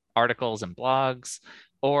and articles and blogs,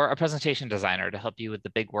 or a presentation designer to help you with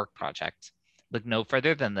the big work project? Look no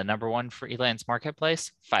further than the #1 freelance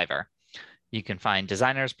marketplace, Fiverr. You can find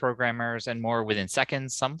designers, programmers, and more within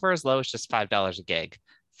seconds, some for as low as just $5 a gig.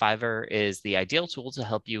 Fiverr is the ideal tool to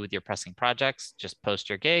help you with your pressing projects. Just post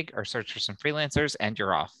your gig or search for some freelancers and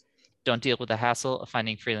you're off. Don't deal with the hassle of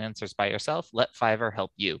finding freelancers by yourself. Let Fiverr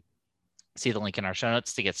help you. See the link in our show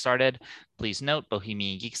notes to get started. Please note,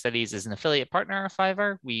 Bohemian Geek Studies is an affiliate partner of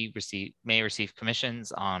Fiverr. We may receive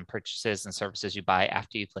commissions on purchases and services you buy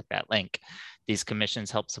after you click that link. These commissions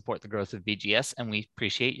help support the growth of BGS, and we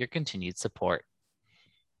appreciate your continued support.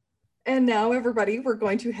 And now, everybody, we're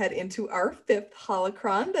going to head into our 5th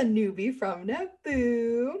holocron, the newbie from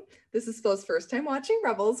Naboo. This is Flo's first time watching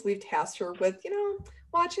Rebels. We've tasked her with,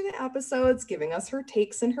 watching the episodes, giving us her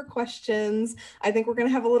takes and her questions. I think we're going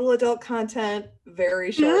to have a little adult content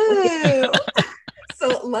very shortly.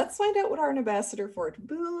 So let's find out what our ambassador for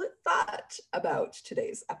Taboo thought about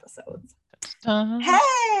today's episodes.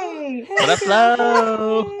 Hey! What up,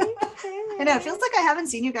 Flo? I know, it feels like I haven't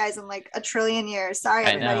seen you guys in like a trillion years. Sorry,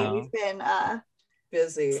 I everybody. know. We've been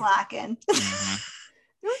Busy. slacking. Mhm.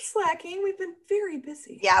 Not slacking. We've been very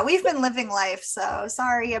busy. Yeah, we've been living life, so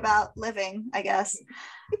sorry about living, I guess.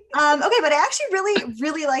 Okay, but I actually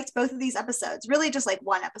really liked both of these episodes. Really just like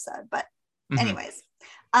one episode, but Mhm. anyways.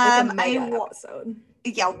 Like a mega episode.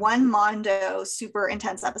 One Mondo super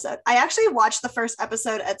intense episode. I actually watched the first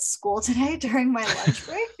episode at school today during my lunch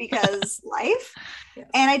break because life. Yes.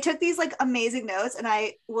 And I took these like amazing notes and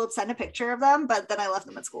I will send a picture of them, but then I left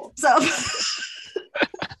them at school. So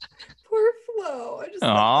Poor Flo. I just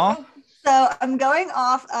Aw. so I'm going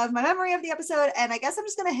off of my memory of the episode, and I guess I'm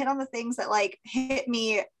just gonna hit on the things that like hit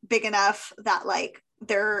me big enough that like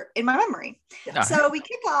they're in my memory. Yeah. So we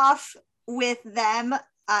kick off with them,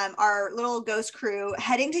 our little ghost crew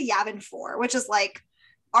heading to Yavin 4, which is like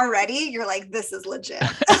already you're like, this is legit.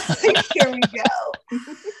 Here we go.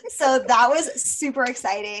 So that was super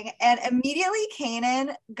exciting. And immediately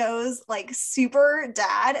Kanan goes like super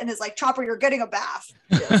dad and is like, Chopper, you're getting a bath.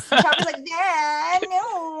 Yes. And Chopper's like, Dad,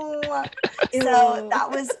 no. So that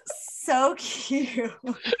was so cute.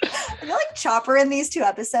 I feel like Chopper in these 2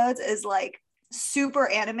 episodes is like super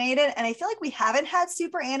animated. And I feel like we haven't had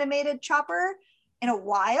super animated Chopper in a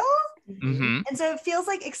while. Mhm. And so it feels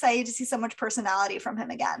like exciting to see so much personality from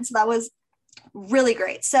him again. So that was really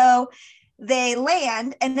great. So they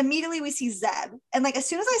land and immediately we see Zeb. And like as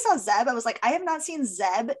soon as I saw Zeb, I was like, I have not seen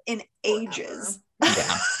Zeb in ages.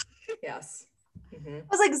 Yeah. Yes. Mhm. I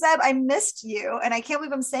was like, Zeb, I missed you. And I can't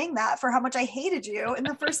believe I'm saying that for how much I hated you in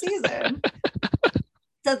the first season.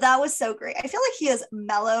 So that was so great. I feel like he has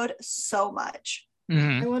mellowed so much.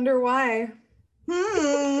 Mhm. I wonder why.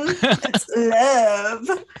 It's love.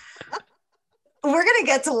 We're going to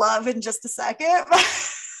get to love in just a second.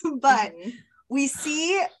 But Mhm. we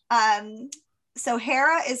see so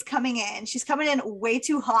Hera is coming in. She's coming in way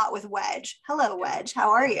too hot with Wedge. Hello, Wedge.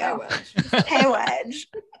 How are you? Hi, Wedge. Hey, Wedge.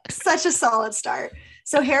 Such a solid start.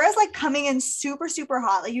 So Hera's like coming in super, super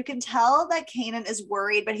hot. Like you can tell that Kanan is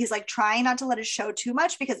worried, but he's like trying not to let it show too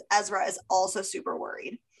much because Ezra is also super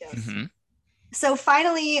worried. Yes. Mm-hmm. So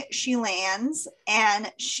finally she lands and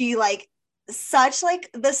she like such like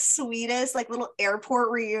the sweetest like little airport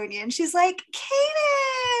reunion. She's like,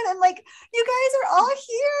 Kanan, and like you guys are all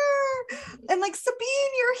here, and like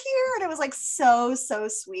Sabine, you're here, and it was like so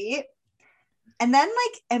sweet. And then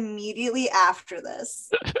like immediately after this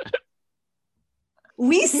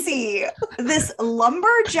we see this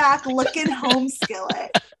lumberjack looking home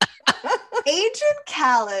skillet, Agent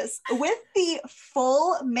Kallus, with the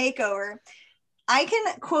full makeover. I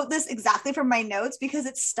can quote this exactly from my notes because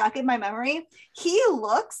it's stuck in my memory. He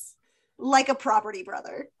looks like a property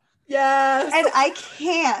brother. Yes. And I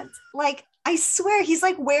can't. Like, I swear, he's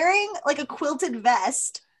like wearing like a quilted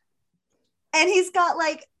vest. And he's got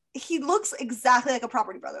like, he looks exactly like a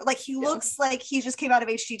property brother. Like, he looks like he just came out of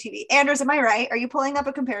HGTV. Anders, am I right? Are you pulling up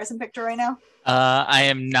a comparison picture right now? I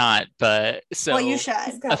am not, but so Well, you should.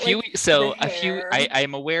 I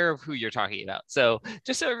am aware of who you're talking about. So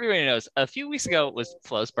just so everybody knows, a few weeks ago was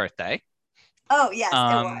Flo's birthday. Oh, yes, it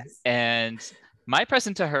was. And my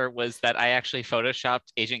present to her was that I actually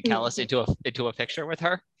photoshopped Agent Kallus into a picture with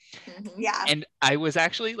her. Mm-hmm. Yeah. And I was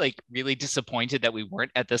actually like really disappointed that we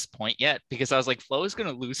weren't at this point yet, because I was like, Flo is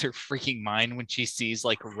gonna lose her freaking mind when she sees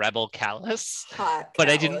like Rebel Kallus. Hot But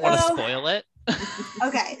I didn't want to Kallus. spoil it.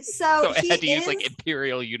 Okay, So so I had to use like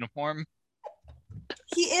Imperial uniform.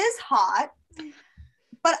 he is hot,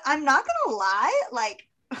 but I'm not gonna lie, like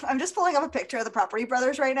I'm just pulling up a picture of the Property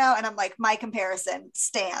Brothers right now, and I'm like, my comparison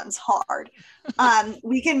stands hard.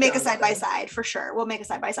 We can make a side by side for sure. We'll make a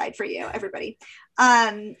side by side for you, everybody.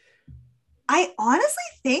 I honestly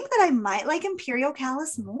think that I might like Imperial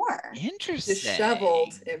Kallus more. Interesting.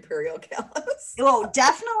 Disheveled Imperial Kallus. Well,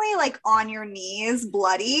 definitely like on your knees,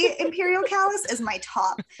 bloody Imperial Kallus is my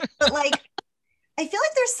top. But like, I feel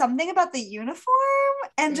like there's something about the uniform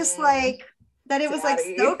and just like that it was like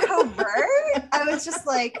so covert. I was just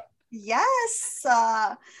like, yes.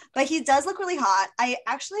 But he does look really hot. I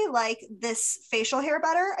actually like this facial hair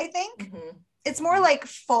better, I think. Mm-hmm. It's more like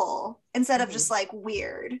full instead of just like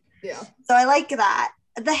weird. Yeah. So I like that.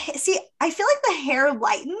 See, I feel like the hair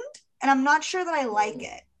lightened and I'm not sure that I like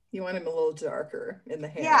it. You want him a little darker in the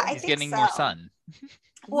hair. Yeah, I He's think getting so. more sun.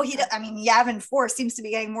 Well, I mean, Yavin 4 seems to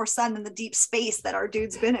be getting more sun than the deep space that our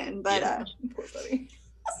dude's been in. But Poor buddy.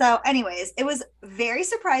 so anyways, it was very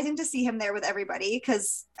surprising to see him there with everybody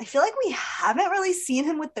because I feel like we haven't really seen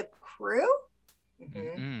him with the crew. Mm-hmm.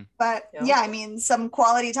 Mm-mm. But yeah, I mean, some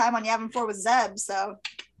quality time on Yavin 4 with Zeb, so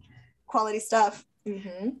quality stuff.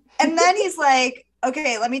 Mm-hmm. And then he's like,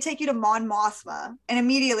 okay, let me take you to Mon Mothma. And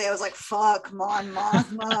immediately I was like, fuck, Mon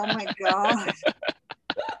Mothma. Oh my God.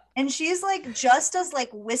 And she's like just as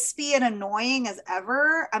like wispy and annoying as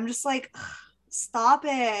ever. I'm just like, stop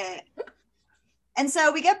it. And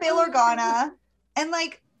so we get Bail Organa, and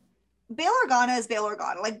like Bail Organa is Bail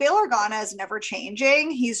Organa. Like Bail Organa is never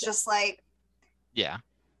changing. He's just like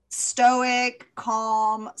stoic,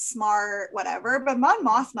 calm, smart, whatever. But Mon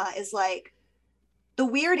Mothma is like the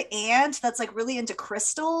weird aunt that's like really into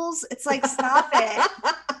crystals. It's like, stop it.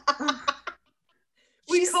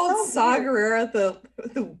 We called Saw Gerrera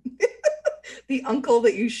the uncle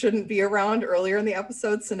that you shouldn't be around earlier in the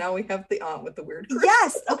episode, so now we have the aunt with the weird crystals.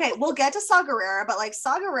 Yes, okay, we'll get to Saw Gerrera, but like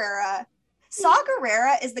Saw Gerrera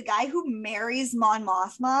is the guy who marries Mon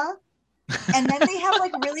Mothma, and then they have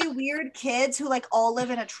like really weird kids who like all live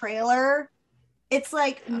in a trailer. It's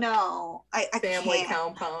like, no, I Family can't.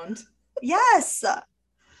 compound. Yes,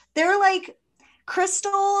 they're like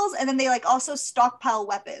crystals, and then they like also stockpile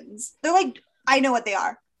weapons. They're like, I know what they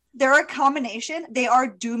are. They're a combination. They are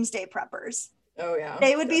doomsday preppers. Oh yeah,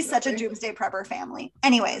 they would be such a doomsday prepper family.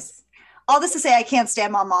 Anyways, all this to say, I can't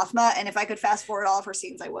stand Mon Mothma, and if I could fast forward all of her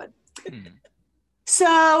scenes, I would.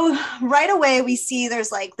 So right away we see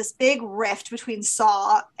there's like this big rift between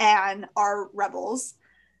Saw and our rebels,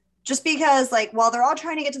 just because like while they're all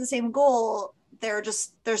trying to get to the same goal,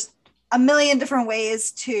 there's a million different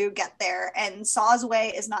ways to get there, and Saw's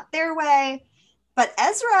way is not their way. But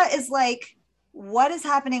Ezra is like, what is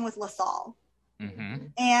happening with Lothal? Mm-hmm.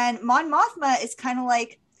 And Mon Mothma is kind of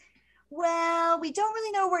like, well, we don't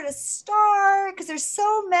really know where to start because there's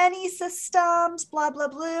so many systems, blah, blah,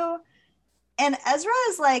 blah. And Ezra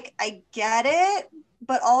is like, I get it,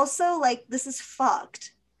 but also like, this is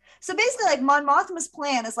fucked. So basically like Mon Mothma's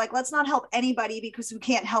plan is like, let's not help anybody because we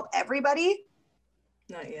can't help everybody.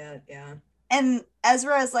 Not yet, yeah. And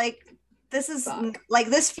Ezra is like, this is Fuck. like,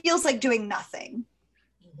 this feels like doing nothing.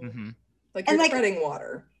 hmm Like And, you're like- treading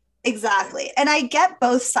water. Exactly. And I get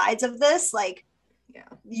both sides of this. Like, Yeah.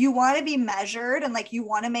 you want to be measured and like you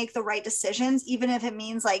want to make the right decisions, even if it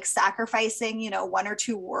means like sacrificing, one or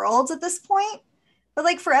two worlds at this point. But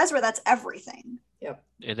like for Ezra, that's everything.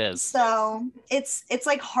 It is. So it's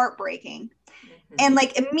like heartbreaking. Mhm. And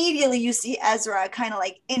like immediately you see Ezra kind of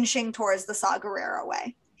like inching towards the Saw Gerrera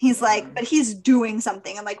way. He's like, but he's doing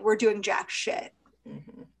something, and like we're doing jack shit.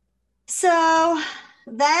 Mhm. So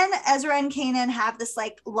then Ezra and Kanan have this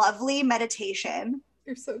like lovely meditation.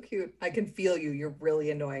 You're so cute. I can feel you. You're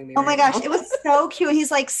really annoying me. Oh my right gosh, now. it was so cute. And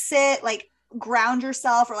he's like, sit, like ground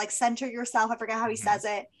yourself or like center yourself. I forget how he says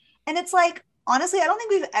it. And it's like, honestly, I don't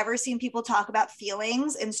think we've ever seen people talk about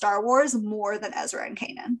feelings in Star Wars more than Ezra and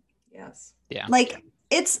Kanan. Yes. Yeah. Like,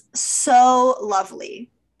 it's so lovely.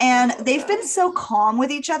 And love they've been that. so calm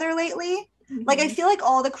with each other lately. Like, I Mhm. feel like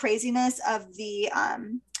all the craziness of the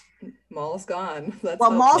Maul's gone. That's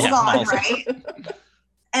Well, so Maul's cute. gone, Maul's- right?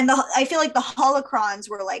 And I feel like the holocrons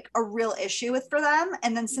were like a real issue for them.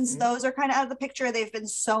 And then since Mhm. those are kind of out of the picture, they've been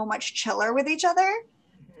so much chiller with each other.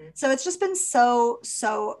 Mhm. So it's just been so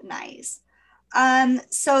nice.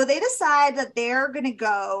 So they decide that they're gonna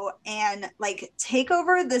go and like take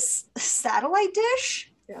over this satellite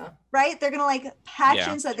dish, Yeah. right? They're gonna like patch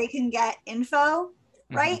Yeah. in so they can get info,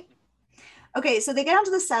 Mhm. right? Okay, so they get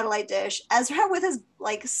onto the satellite dish. Ezra with his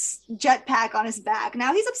like jetpack on his back.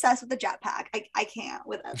 Now he's obsessed with the jetpack. I can't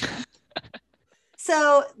with Ezra.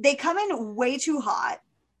 So they come in way too hot.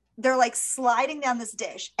 They're like sliding down this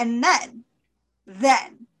dish, and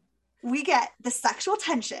then we get the sexual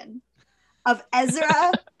tension of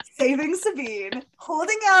Ezra saving Sabine,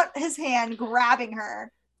 holding out his hand, grabbing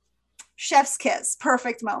her. Chef's kiss,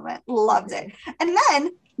 perfect moment. Loved it. And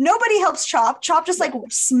then nobody helps Chop. Chop just like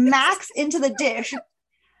smacks into the dish.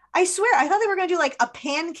 I swear, I thought they were gonna do like a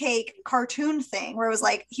pancake cartoon thing where it was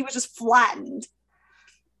like he was just flattened.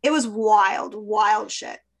 It was wild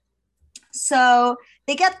shit. So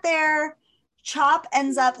they get there. Chop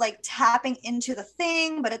ends up like tapping into the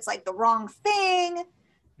thing, but it's like the wrong thing. Mhm.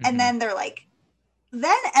 And then they're like,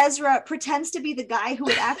 then Ezra pretends to be the guy who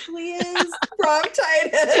it actually is.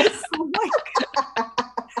 Bronchitis. Oh my God.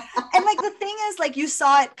 And like the thing is, like, you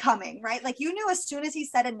saw it coming, right? Like you knew as soon as he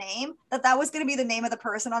said a name that was going to be the name of the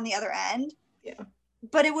person on the other end. Yeah.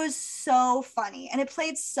 But it was so funny and it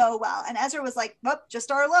played so well. And Ezra was like, well, just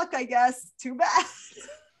our luck, I guess. Too bad.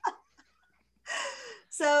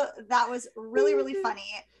 So that was really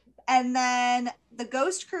funny. And then the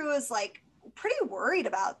ghost crew is like pretty worried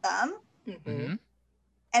about them. Mhm. Mhm.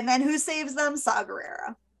 And then who saves them? Saw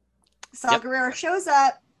Gerrera. Saw Yep. Gerrera shows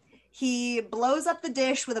up. He blows up the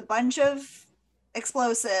dish with a bunch of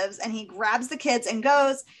explosives and he grabs the kids and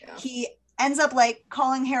goes. Yeah. He ends up like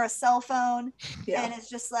calling Hera's cell phone Yeah. and it's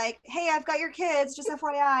just like, hey, I've got your kids, just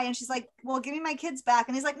FYI. And she's like, well, give me my kids back.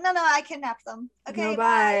 And he's like, no, I kidnapped them. Okay, No,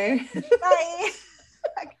 bye. bye.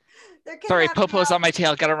 They're Sorry, kidnapped Popo's now. on my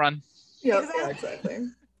tail. Gotta run. Yep, yeah, exactly.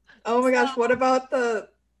 Oh my gosh, what about the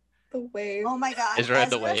wave? Oh my God. Ezra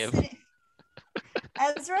the wave.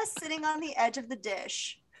 Ezra's sitting on the edge of the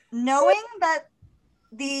dish, knowing that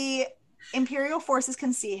the Imperial forces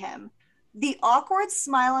can see him. The awkward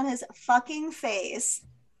smile on his fucking face.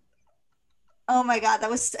 Oh my God, that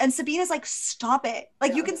was, and Sabine is like, stop it.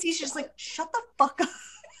 Like you Yeah, can see she's just like, shut the fuck up.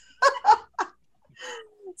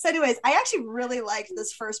 So anyways, I actually really liked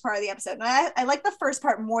this first part of the episode. And I like the first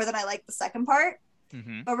part more than I like the second part.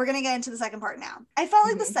 Mhm. But we're going to get into the second part now. I felt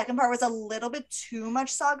like the Mhm. second part was a little bit too much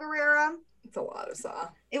Saw Gerrera. It's a lot of Saw.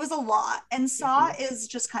 It was a lot. And Saw is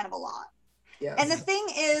just kind of a lot. Yes. And the thing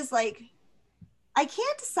is, like, I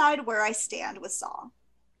can't decide where I stand with Saw.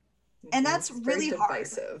 and that's It's very really hard.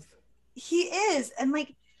 divisive. He is. And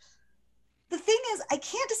like, the thing is, I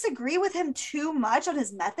can't disagree with him too much on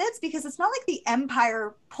his methods because it's not like the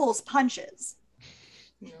Empire pulls punches,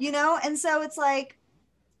 you know? And so it's like,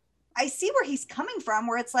 I see where he's coming from,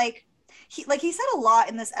 where it's like, he said a lot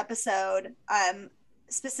in this episode,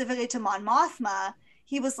 specifically to Mon Mothma.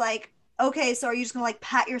 He was like, okay, so are you just gonna like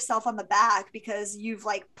pat yourself on the back because you've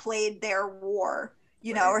like played their war,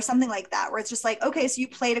 you know, Right. or something like that, where it's just like, okay, so you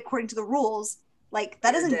played according to the rules. Like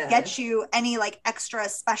that You're doesn't dead. get you any like extra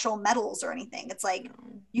special medals or anything. It's like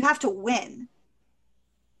No. you have to win.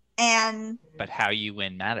 And But how you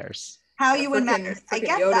win matters. how Yeah, you win frickin- matters. I frickin'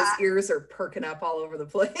 get Yoda's that. ears are perking up all over the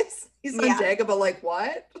place. He's on Yeah. Dagobah like,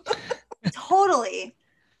 what? Totally.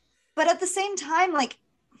 But at the same time, like,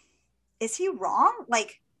 is he wrong?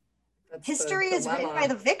 Like, That's the history is written dilemma. by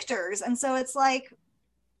the victors. And so it's like,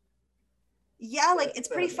 yeah, like it's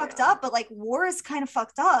pretty fucked up, but like war is kind of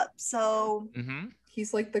fucked up. So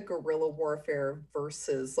he's like the guerrilla warfare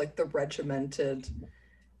versus like the regimented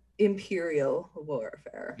imperial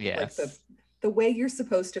warfare. Yes. Like the way you're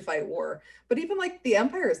supposed to fight war. But even like the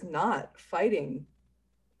Empire is not fighting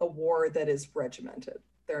a war that is regimented.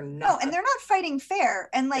 They're not. No, and they're not fighting fair.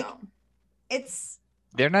 And like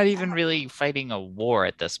they're not even really fighting a war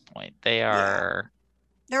at this point. They are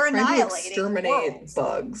they're trying to annihilating exterminate worlds.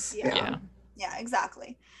 bugs. Yeah,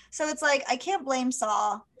 exactly. So it's like I can't blame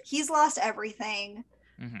Saw. He's lost everything.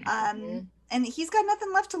 And he's got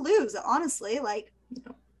nothing left to lose, honestly. Like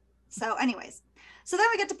so anyways. So then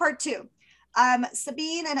we get to part 2.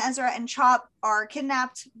 Sabine and Ezra and Chop are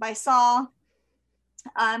kidnapped by Saw.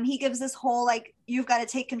 He gives this whole like you've got to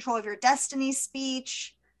take control of your destiny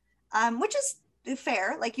speech, which is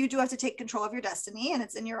fair. Like you do have to take control of your destiny and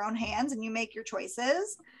it's in your own hands and you make your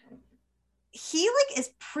choices. He like is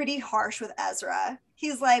pretty harsh with Ezra.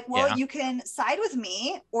 He's like, well, you can side with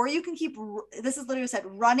me or you can keep, this is literally said,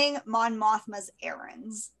 running Mon Mothma's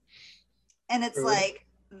errands. And it's like,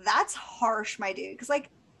 that's harsh, my dude. Because like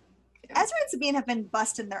Ezra and Sabine have been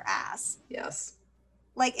busting their ass. Yes.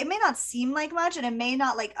 Like it may not seem like much and it may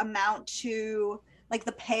not like amount to like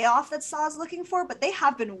the payoff that Saw's looking for, but they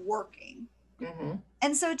have been working.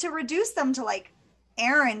 And so to reduce them to like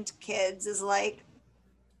errand kids is like,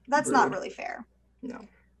 that's rude. Not really fair. No.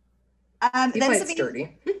 He then fights Sabine,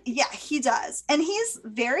 dirty. Yeah, he does. And he's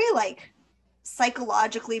very like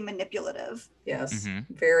psychologically manipulative. Yes.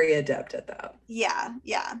 Very adept at that. Yeah.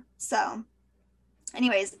 So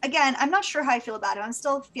anyways, again, I'm not sure how I feel about it. I'm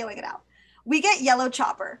still feeling it out. We get Yellow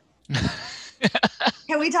Chopper.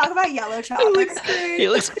 Can we talk about Yellow Chopper? He looks great. He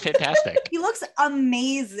looks fantastic. He looks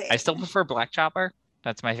amazing. I still prefer Black Chopper.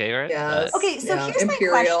 That's my favorite. Yes. Okay, so here's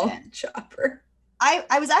Imperial my question. Chopper.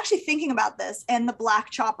 I was actually thinking about this and the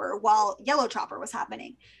Black Chopper while Yellow Chopper was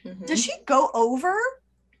happening. Does she go over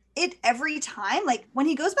it every time? Like when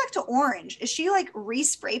he goes back to Orange, is she like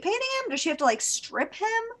re-spray painting him? Does she have to like strip him?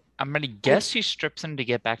 I'm gonna guess she strips him to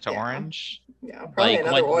get back to Orange. Yeah, probably like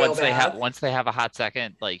another oil once they have a hot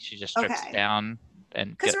second, like she just strips down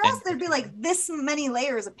and because or else there'd be like this many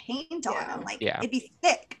layers of paint on him. Like it'd be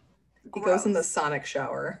thick. He goes in the sonic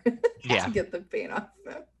shower to get the paint off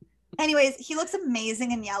him. Anyways, he looks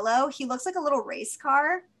amazing in yellow. He looks like a little race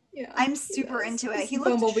car. Yeah, I'm super into it. He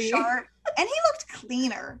looked sharp and he looked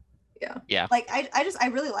cleaner. Yeah. Like I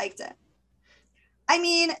really liked it. I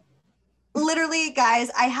mean, literally, guys,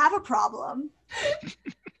 I have a problem.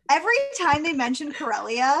 Every time they mention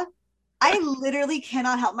Corellia, I literally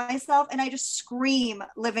cannot help myself and I just scream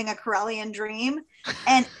living a Corellian dream.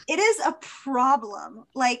 And it is a problem.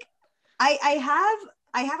 Like I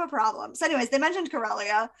have a problem. So anyways, they mentioned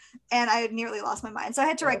Corellia and I had nearly lost my mind. So I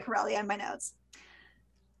had to write Corellia in my notes.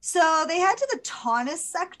 So they head to the Taunus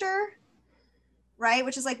sector, right?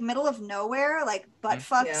 Which is like middle of nowhere, like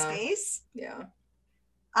buttfuck space. Yeah.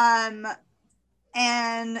 And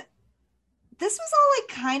this was all like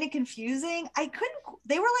kind of confusing.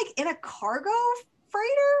 They were like in a cargo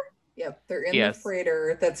freighter. Yep. They're in the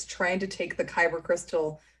freighter that's trying to take the Kyber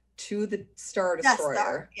crystal to the Star Destroyer. Death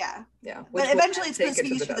Star. Yeah. Yeah. But eventually it's supposed to be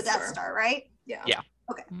used for the Death Star, right? Yeah. Yeah.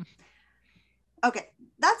 Okay.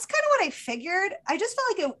 That's kind of what I figured. I just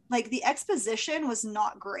felt like the exposition was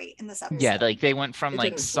not great in this episode. Yeah, like they went from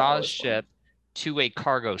like Saw's ship to a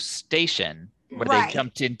cargo station where they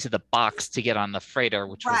jumped into the box to get on the freighter,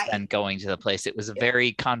 which was then going to the place. It was a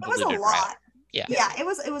very convoluted route. Yeah. Yeah, it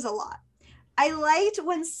was a lot. I liked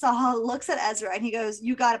when Saw looks at Ezra and he goes,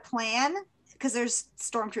 "You got a plan?" Because there's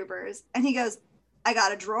stormtroopers, and he goes, "I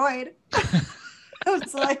got a droid."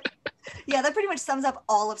 It's like, yeah, that pretty much sums up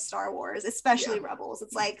all of Star Wars, especially Rebels.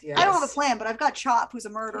 It's like, I don't have a plan, but I've got Chop, who's a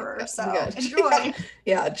murderer, so enjoy.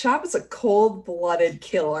 Yeah, Chop is a cold-blooded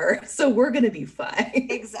killer, so we're gonna be fine.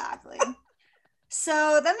 Exactly.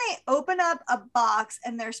 So then they open up a box,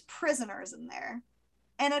 and there's prisoners in there.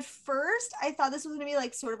 And at first, I thought this was gonna be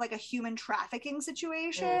like sort of like a human trafficking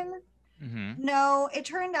situation. No, it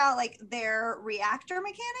turned out like they're reactor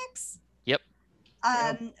mechanics. Yep.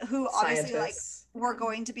 Who obviously like were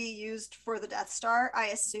going to be used for the Death Star, I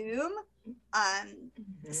assume.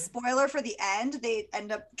 Spoiler for the end, they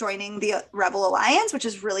end up joining the Rebel Alliance, which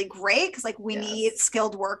is really great because like we need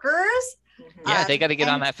skilled workers. Yeah, they got to get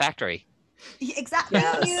on that factory. Exactly.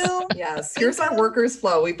 Yes. Here's our workers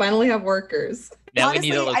flow. We finally have workers. Now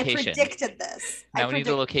honestly, we need a location. I predicted this. Now we need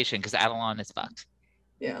a location because Adelon is fucked.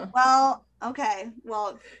 Yeah. Well, okay.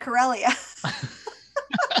 Well, Corellia.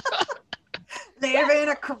 Living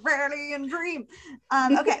a Corellian dream.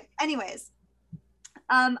 Okay. Anyways,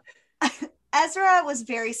 Ezra was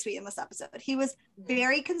very sweet in this episode. He was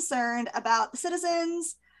very concerned about the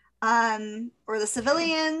citizens or the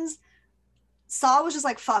civilians. Saw was just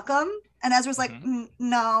like, fuck them. And Ezra's like,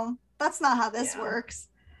 no, that's not how this works.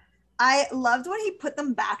 I loved when he put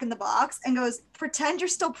them back in the box and goes, pretend you're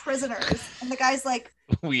still prisoners. And the guy's like,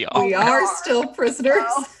 We are. We are still prisoners.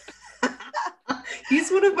 He's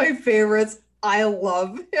one of my favorites. I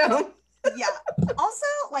love him. Yeah. Also,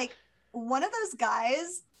 like, one of those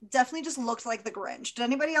guys definitely just looked like the Grinch. Did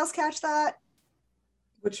anybody else catch that?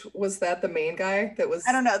 Which was that the main guy that was?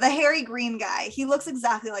 I don't know. The hairy green guy. He looks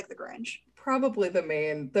exactly like the Grinch. Probably the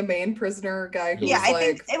main prisoner guy who Yeah, was I like,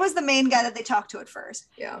 think it was the main guy that they talked to at first.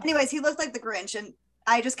 yeah. Anyways, he looked like the Grinch, and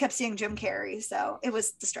I just kept seeing Jim Carrey, so it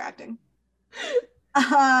was distracting.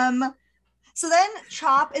 So then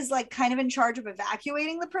Chop is like kind of in charge of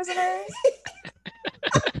evacuating the prisoners,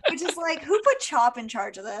 which is like, who put Chop in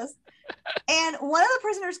charge of this? And one of the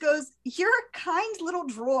prisoners goes, "You're a kind little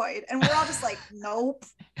droid," and we're all just like, "Nope,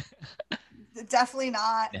 definitely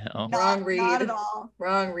not. No. Wrong read. Not at all.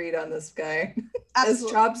 Wrong read on this guy. Absolutely.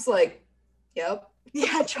 As Chop's like, yep.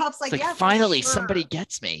 Yeah, Chop's like, It's like, yeah, finally, for sure. somebody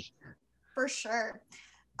gets me. For sure.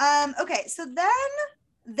 Okay, so then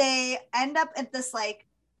they end up at this like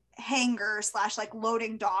hangar / like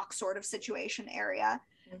loading dock sort of situation area.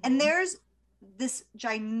 And there's this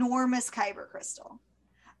ginormous kyber crystal.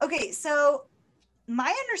 Okay, so my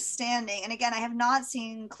understanding, and again, I have not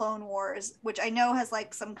seen Clone Wars, which I know has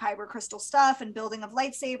like some kyber crystal stuff and building of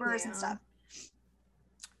lightsabers and stuff.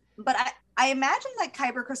 But I imagine that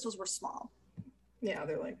kyber crystals were small. Yeah,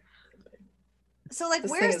 they're like, So like,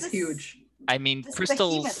 this where's thing is this huge. I mean, this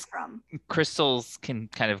crystals behemoth from? crystals can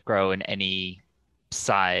kind of grow in any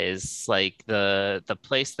size. Like the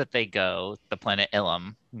place that they go, the planet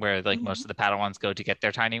Ilum, where like most of the Padawans go to get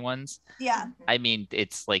their tiny ones. Yeah. I mean,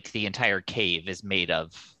 it's like the entire cave is made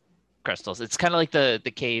of crystals. It's kind of like the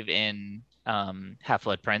cave in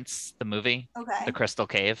Half-Blood Prince, the movie, Okay. the Crystal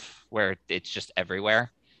Cave, where it's just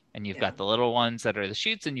everywhere. And you've got the little ones that are the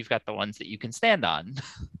chutes, and you've got the ones that you can stand on.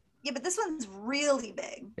 Yeah, but this one's really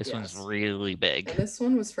big. This one's Yes. really big. And this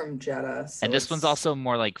one was from Jeddah. So And this one's it's- also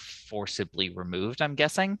more like forcibly removed, I'm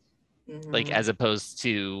guessing. Like Mhm. as opposed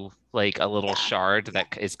to like a little Yeah. shard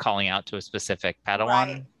that is calling out to a specific Padawan.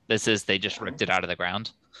 Right. This is they just ripped it out of the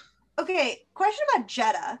ground. Okay, question about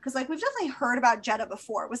Jeddah, because like we've definitely heard about Jeddah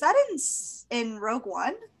before. Was that in Rogue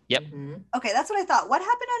One? Yep. Mhm. Okay, that's what I thought. What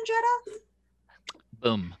happened on Jeddah?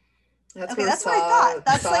 Boom. That's Okay, where that's what I thought.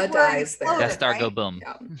 That's Saw like where it dies there. exploded. Death Star go right? boom.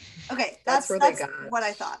 Yeah. Okay, That's that's where they that's got what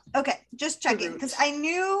I thought. Okay, just checking because roots. I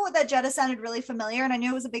knew that Jeddah sounded really familiar and I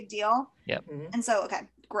knew it was a big deal. Mhm. And so, okay,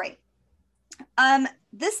 great.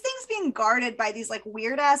 This thing's being guarded by these like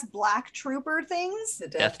weird ass black trooper things. The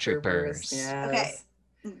Death Troopers. Yes.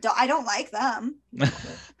 I don't like them.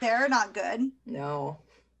 They're not good. No.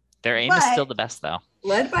 Their aim is But- still the best though.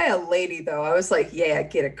 Led by a lady though. I was like, yeah,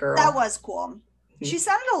 get it, girl. That was cool. Mhm. She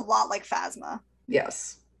sounded a lot like Phasma.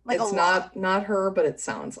 Yes. Like it's a lot. not her, but it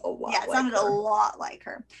sounds a lot Yeah, it like sounded her. a lot like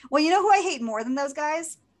her. Well, you know who I hate more than those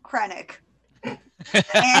guys? Krennic.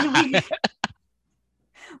 And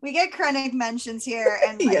we get Krennic mentions here,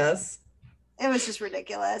 and like, Yes. it was just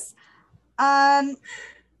ridiculous.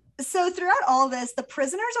 So throughout all this, the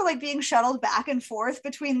prisoners are like being shuttled back and forth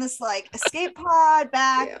between this like escape pod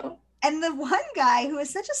back, Yeah. and the one guy who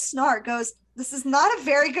is such a snark goes, "This is not a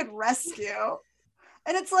very good rescue,"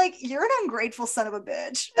 and it's like, you're an ungrateful son of a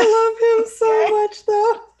bitch. I love him so much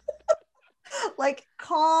though. Like,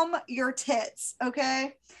 calm your tits,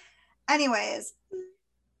 okay? Anyways,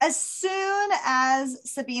 as soon as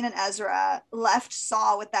Sabine and Ezra left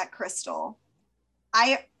Saw with that crystal,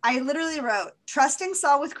 I literally wrote, trusting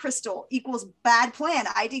Saw with crystal equals bad plan,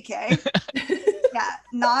 IDK. Yeah,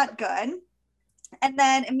 not good. And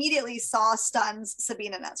then immediately Saw stuns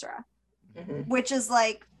Sabine and Ezra, Mhm. which is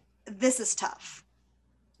like, this is tough.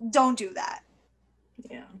 Don't do that.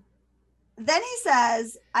 Yeah. Then he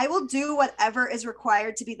says, I will do whatever is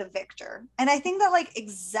required to be the victor. And I think that like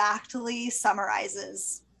exactly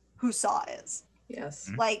summarizes who Saw is. Yes.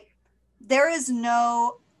 Like, there is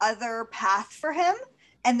no other path for him,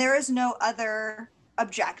 and there is no other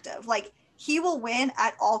objective. Like, he will win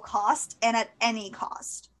at all cost and at any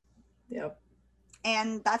cost. Yep.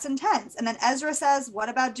 And that's intense. And then Ezra says, what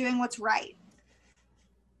about doing what's right?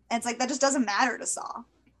 And it's like, that just doesn't matter to Saw.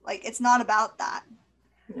 Like, it's not about that.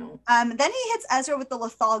 No. Then he hits Ezra with the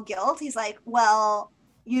Lothal guilt. He's like, well,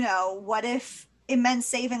 you know, what if it meant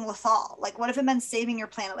saving Lothal? Like, what if it meant saving your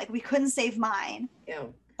planet? Like, we couldn't save mine. Yeah.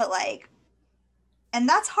 But like, and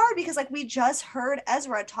that's hard because like we just heard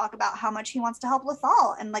Ezra talk about how much he wants to help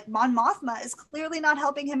Lothal, and like Mon Mothma is clearly not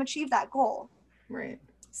helping him achieve that goal. Right.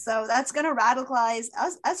 So that's gonna radicalize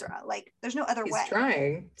Ezra. Like, there's no other He's way.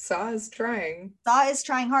 trying. Saw is trying. Saw is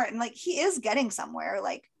trying hard, and like he is getting somewhere.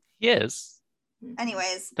 Like, He is.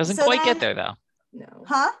 anyways, Doesn't so quite then- get there though. No.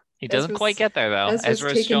 huh? He doesn't Ezra's- quite get there though. Ezra's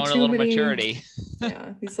Ezra's taken showing a too little many- maturity.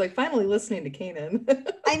 Yeah. He's like finally listening to Kanan.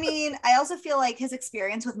 I mean, I also feel like his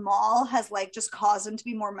experience with Maul has like just caused him to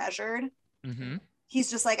be more measured. Hmm.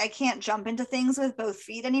 He's just like, I can't jump into things with both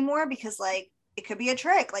feet anymore because like it could be a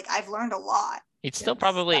trick. Like, I've learned a lot. He'd still Yes.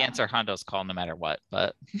 probably Yeah. answer Hondo's call no matter what,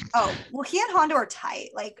 but Oh, well, he and Hondo are tight.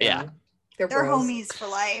 Like, Yeah. They're they're bros. homies for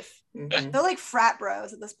life. Mhm. They're like frat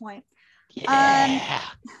bros at this point. yeah.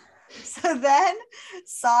 So then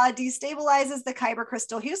Saw destabilizes the Kyber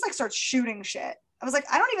crystal. He just like starts shooting shit. I was like,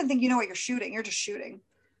 I don't even think you know what you're shooting. You're just shooting.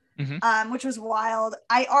 Which was wild.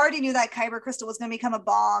 I already knew that Kyber crystal was going to become a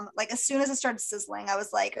bomb. Like, as soon as it started sizzling, I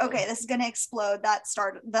was like, okay, this is going to explode that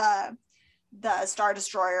the Star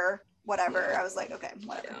Destroyer, whatever. Yeah. I was like, okay,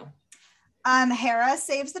 whatever. Yeah. Hera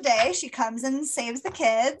saves the day. She comes and saves the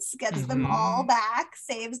kids, gets them Mhm. all back,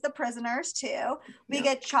 saves the prisoners too. We Yep.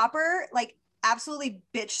 get Chopper like absolutely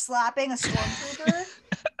bitch slapping a stormtrooper.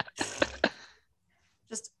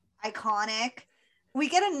 Just iconic. We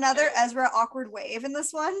get another Ezra awkward wave in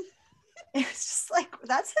this one. It's just like,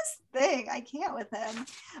 that's his thing. I can't with him.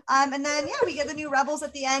 And then yeah, we get the new rebels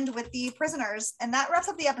at the end with the prisoners, and that wraps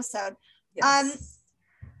up the episode. Yes.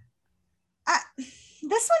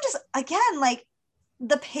 This one just, again, like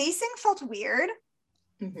the pacing felt weird.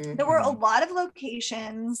 Mhm. There were a lot of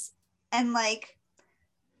locations, and like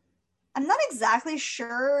I'm not exactly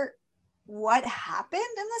sure what happened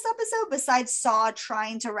in this episode besides Saw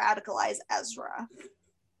trying to radicalize Ezra.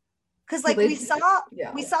 Because like Well, we saw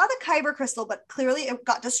yeah. the Kyber crystal, but clearly it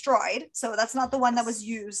got destroyed. So that's not the one that was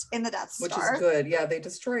used in the Death Which Star. is good. Yeah, they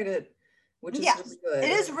destroyed it, which is Yeah, really good. It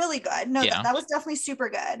is really good. No, Yeah. that was definitely super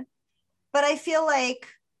good. But I feel like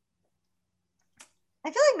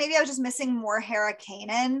maybe I was just missing more Hera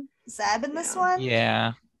Kanan Zeb in this Yeah. one.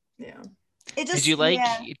 Yeah. Yeah. It just Did you like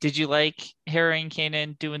yeah. did you like Hera and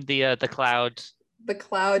Kanan doing the cloud The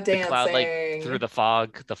cloud dancing. like through the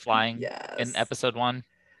fog, the flying yes. in episode 1?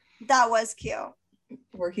 That was cute.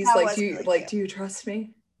 Where he's That like, was do you really cute. do you trust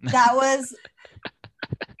me? That was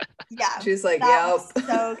yeah. She's like, That yeah. was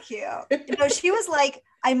so cute. No, she was like,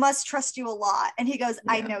 I must trust you a lot. And he goes,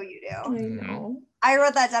 I Yeah. know you I do. know. I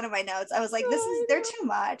wrote that down in my notes. I was like, I they're know. too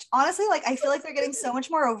much. Honestly, like I feel like they're getting so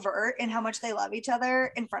much more overt in how much they love each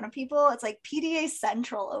other in front of people. It's like PDA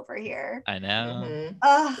Central over here. I know. Mhm.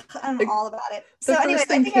 Ugh, I'm The- all about it. The So anyway, first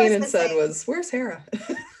thing I think I was Kanan said missing- was, "Where's Hera?"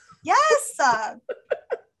 Yes. Oh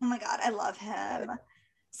my God, I love him.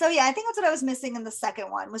 So yeah, I think that's what I was missing in the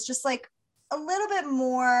second one was just like a little bit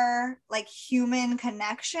more like human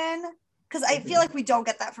connection. Because I feel like we don't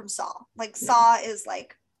get that from Saw. Like Saw is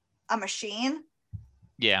like a machine.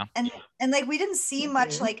 Yeah. And like we didn't see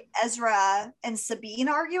much Mhm. like Ezra and Sabine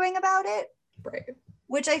arguing about it, Right.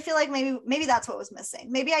 which I feel like maybe that's what was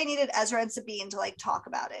missing. Maybe I needed Ezra and Sabine to like talk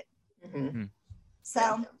about it. Mhm. So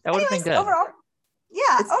That would have been anyways, good. overall,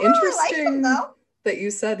 yeah, It's overall I like him interesting though. that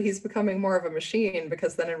you said he's becoming more of a machine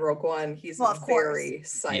because then in Rogue One he's Well, of course. very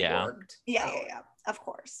cyborged. Yeah, of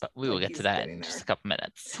course. But we will Like get to he's that getting in just there. a couple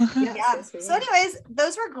minutes. Yes, Yeah. yes, we So, will. anyways,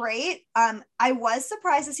 those were great. I was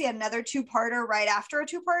surprised to see another two-parter right after a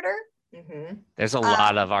two-parter. Mhm. There's a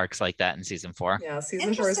lot of arcs like that in season 4. Yeah,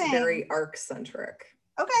 season 4 is Interesting. very arc centric.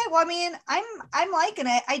 Okay, well, I mean, I'm liking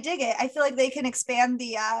it. I dig it. I feel like they can expand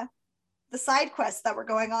the side quests that were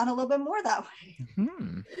going on a little bit more that way.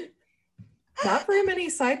 Hmm. Not very many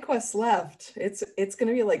side quests left. It's going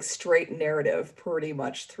to be like straight narrative pretty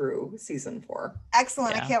much through season 4.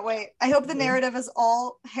 Excellent. Yeah. I can't wait. I hope the Mhm. narrative is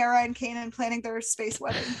all Hera and Kanan planning their space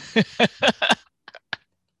wedding.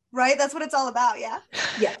 Right? That's what it's all about. Yeah.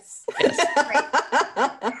 Yes.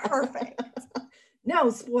 Perfect. No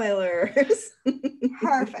spoilers.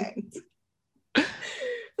 Perfect. Oh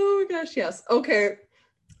my gosh, yes. Okay.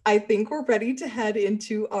 I think we're ready to head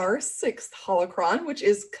into our 6th holocron, which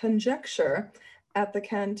is Conjecture at the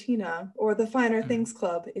Cantina, or the Finer Things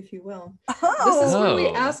Club, if you will. This is where we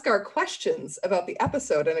Oh. ask our questions about the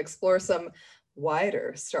episode and explore some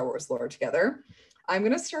wider Star Wars lore together. I'm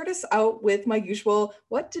going to start us out with my usual,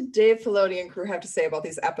 what did Dave Filoni and crew have to say about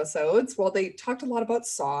these episodes? Well, they talked a lot about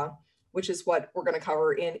Saw, which is what we're going to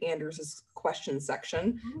cover in Anders' question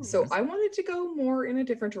section. So I wanted to go more in a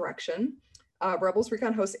different direction. Rebels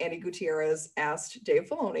Recon host Andy Gutierrez asked Dave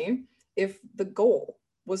Filoni if the goal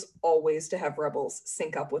was always to have Rebels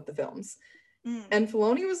sync up with the films. Mm. And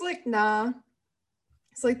Filoni was like, nah.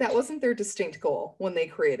 It's like that wasn't their distinct goal when they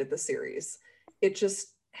created the series. It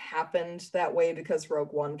just happened that way because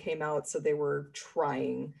Rogue One came out, so they were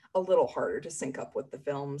trying a little harder to sync up with the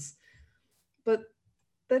films. But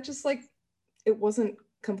that just like, it wasn't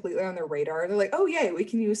completely on their radar. They're like, oh yay, we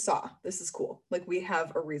can use Saw. This is cool. Like, we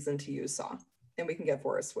have a reason to use Saw, and we can get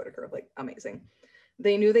Forrest Whitaker. Like, amazing.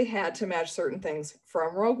 They knew they had to match certain things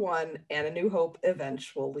from Rogue One and A New Hope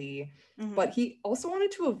eventually, but he also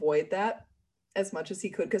wanted to avoid that as much as he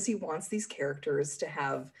could, because he wants these characters to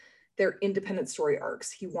have their independent story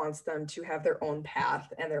arcs. He wants them to have their own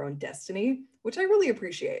path and their own destiny, which I really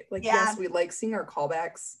appreciate. Like, yes, we like seeing our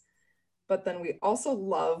callbacks, but then we also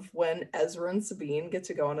love when Ezra and Sabine get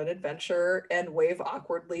to go on an adventure and wave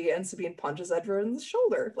awkwardly, and Sabine punches Ezra in the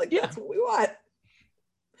shoulder. Like, that's what we want.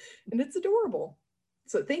 And it's adorable.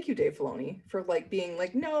 So thank you, Dave Filoni, for like being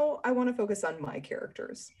like, no, I want to focus on my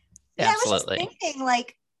characters. Yeah, absolutely. I was just thinking,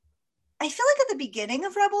 like, I feel like at the beginning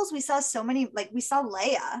of Rebels, we saw so many, like, we saw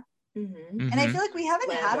Leia. And I feel like we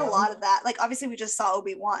haven't had a lot of that. Like, obviously we just saw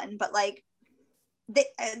Obi-Wan, but like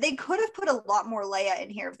they could have put a lot more Leia in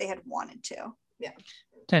here if they had wanted to. Yeah.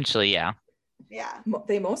 Potentially, yeah. Yeah.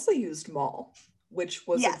 They mostly used Maul, which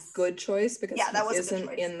was a good choice because that he isn't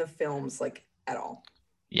in the films like at all.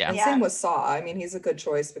 Yeah. And same with Saw. I mean, he's a good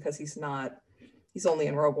choice because he's only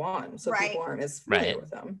in Rogue One, so people aren't as familiar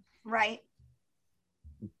with him. Right.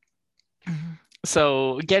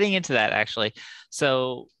 So getting into that, actually,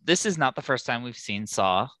 so this is not the first time we've seen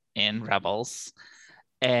Saw in Rebels,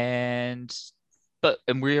 and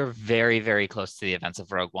we are very, very close to the events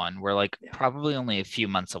of Rogue One. We're like probably only a few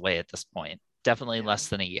months away at this point, definitely less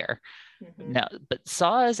than a year. Now, but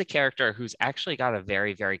Saw is a character who's actually got a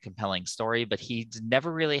very, very compelling story, but he's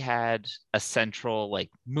never really had a central like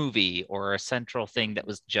movie or a central thing that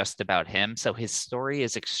was just about him. So his story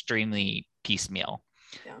is extremely piecemeal.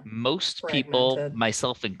 Most people,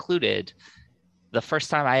 myself included, the first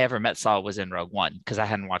time I ever met Saw was in Rogue One because I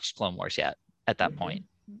hadn't watched Clone Wars yet at that point.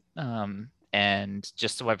 And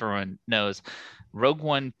just so everyone knows, Rogue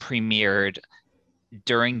One premiered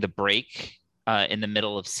during the break in the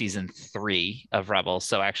middle of season 3 of Rebels.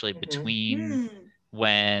 So actually between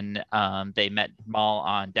when they met Maul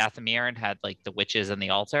on Dathomir and had like the witches and the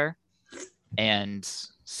altar, and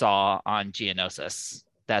Saw on Geonosis.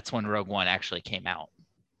 That's when Rogue One actually came out.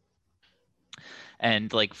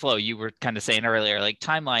 And like Flo, you were kind of saying earlier, like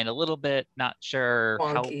timeline a little bit, not sure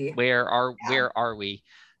where are we?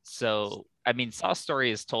 So I mean, Saw's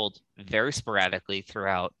story is told very sporadically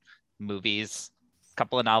throughout movies, a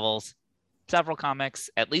couple of novels, several comics,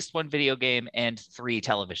 at least one video game, and 3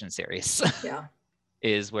 television series.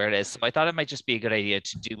 Is where it is. So I thought it might just be a good idea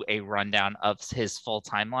to do a rundown of his full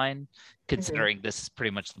timeline, considering this is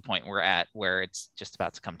pretty much the point we're at where it's just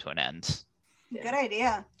about to come to an end. Good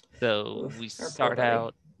idea. So we start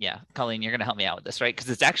out, Colleen, you're going to help me out with this, right? Because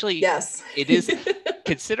it's actually, it is,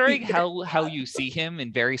 considering how you see him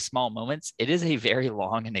in very small moments, it is a very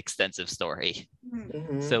long and extensive story.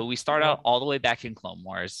 So we start out all the way back in Clone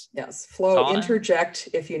Wars. Yes, Flo, interject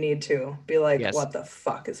if you need to. Be like, what the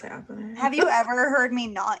fuck is happening? Have you ever heard me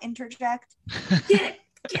not interject?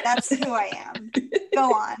 That's who I am.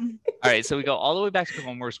 Go on. All right, so we go all the way back to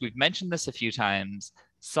Clone Wars. We've mentioned this a few times.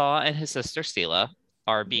 Saw and his sister Steela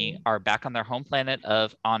are back on their home planet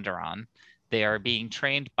of Onderon. They are being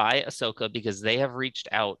trained by Ahsoka because they have reached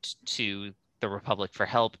out to the Republic for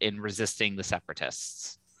help in resisting the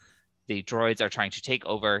Separatists. The droids are trying to take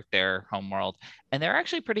over their homeworld, and they're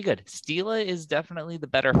actually pretty good. Steela is definitely the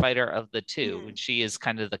better fighter of the two, and she is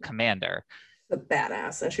kind of the commander. The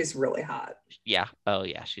badass, and she's really hot. Yeah. Oh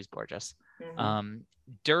yeah, she's gorgeous.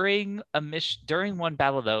 During one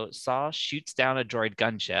battle though, Saw shoots down a droid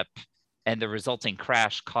gunship, and the resulting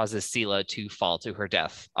crash causes Steela to fall to her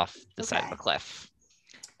death off the side of a cliff.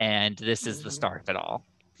 And this is the start of it all.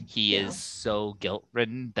 He is so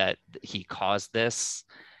guilt-ridden that he caused this,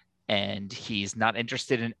 and he's not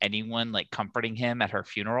interested in anyone like comforting him at her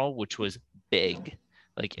funeral, which was big.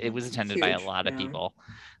 Like, it was attended by a lot of people.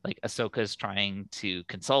 Like, Ahsoka's trying to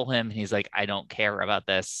console him, and he's like, I don't care about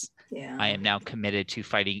this. I am now committed to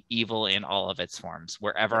fighting evil in all of its forms.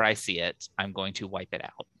 Wherever I see it, I'm going to wipe it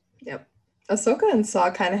out. Ahsoka and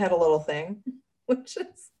Saw kind of had a little thing, which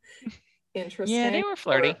is interesting. Yeah, they were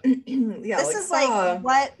flirty. This is Saw,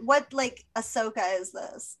 like what like Ahsoka is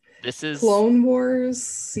this? This is Clone Wars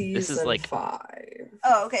season 5.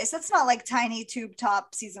 Oh, okay. So it's not like tiny tube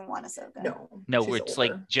top season 1 Ahsoka. No, it's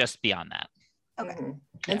older. Like just beyond that. Okay.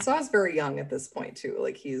 And Saw's very young at this point too.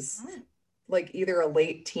 Like he's like either a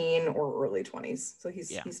late teen or early 20s. So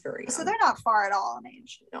he's very young. So they're not far at all in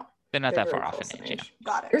age. No. They're not that far off in age.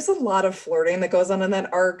 Got it. There's a lot of flirting that goes on in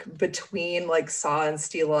that arc between like Saw and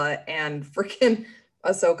Steela and freaking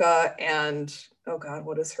Ahsoka and oh God,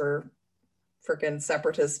 what is her freaking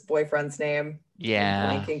separatist boyfriend's name? Yeah.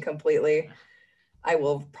 I'm blanking completely. I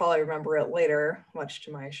will probably remember it later, much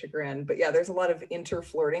to my chagrin. But yeah, there's a lot of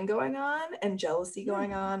inter-flirting going on and jealousy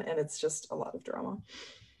going on, and it's just a lot of drama.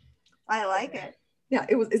 I like it. Yeah,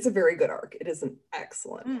 it's a very good arc. It is an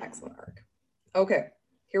excellent arc. Okay,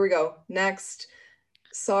 here we go. Next,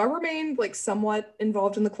 Saw remained like somewhat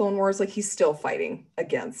involved in the Clone Wars. Like he's still fighting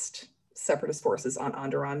against separatist forces on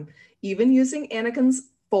Onderon, even using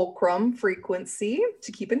Anakin's fulcrum frequency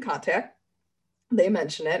to keep in contact. They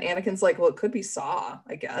mention it. Anakin's like, well, it could be Saw,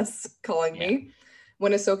 I guess, calling me.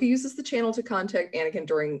 When Ahsoka uses the channel to contact Anakin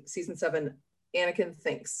during season 7, Anakin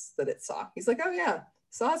thinks that it's Saw. He's like, oh yeah,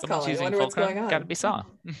 Saw's calling. I wonder what's going on. Gotta be Saw.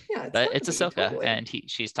 Yeah, it's Ahsoka, totally. And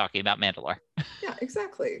she's talking about Mandalore. Yeah,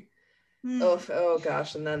 exactly. Oh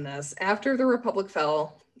gosh, and then this. After the Republic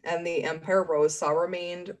fell and the Empire rose, Saw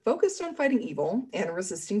remained focused on fighting evil and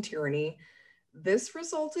resisting tyranny. This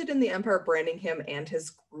resulted in the Empire branding him and his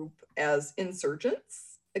group as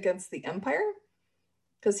insurgents against the Empire,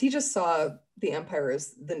 because he just saw the Empire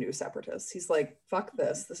as the new separatists. He's like, fuck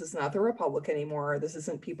this. This is not the Republic anymore. This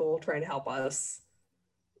isn't people trying to help us.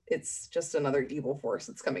 It's just another evil force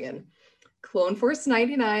that's coming in. Clone Force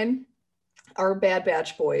 99, our Bad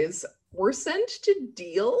Batch boys, were sent to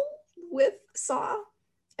deal with Saw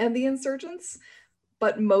and the insurgents,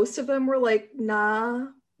 but most of them were like, nah,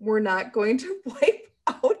 we're not going to wipe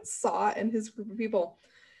out Saw and his group of people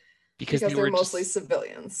because they're mostly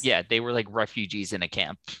civilians. Yeah, they were like refugees in a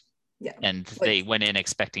camp. Yeah, and they went in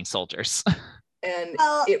expecting soldiers. And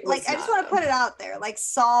it was I just want to put it out there, like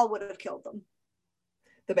Saw would have killed them.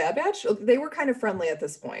 The Bad Batch, they were kind of friendly at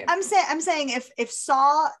this point. I'm saying if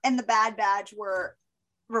Saw and the Bad Batch were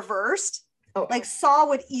reversed, like Saw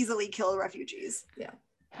would easily kill refugees. Yeah.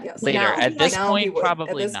 Yes. Later, now, at this point,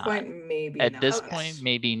 probably not. At this point,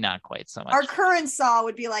 maybe not quite so much. Our current Saw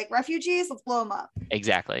would be like, refugees, let's blow them up.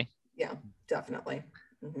 Exactly. Yeah, definitely.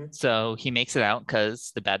 Mm-hmm. So he makes it out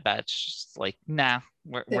because the Bad Batch is like, nah,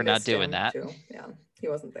 we're not doing that. Too. Yeah, he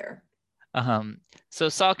wasn't there. So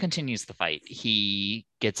Saw continues the fight. He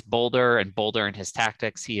gets bolder and bolder in his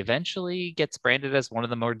tactics. He eventually gets branded as one of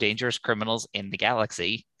the more dangerous criminals in the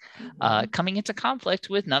galaxy, coming into conflict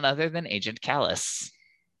with none other than Agent Kallus.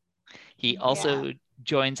 He also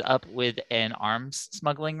joins up with an arms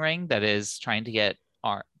smuggling ring that is trying to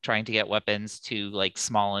get weapons to like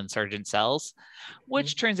small insurgent cells,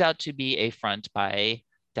 which turns out to be a front by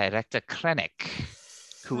Director Krennic,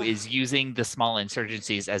 who is using the small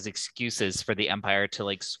insurgencies as excuses for the Empire to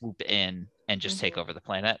like swoop in and just take over the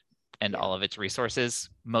planet and all of its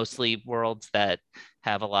resources, mostly worlds that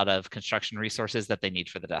have a lot of construction resources that they need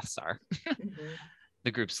for the Death Star. The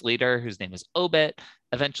group's leader, whose name is Obit,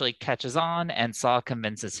 eventually catches on, and Saw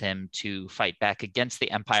convinces him to fight back against the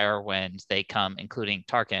Empire when they come, including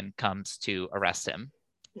Tarkin, comes to arrest him.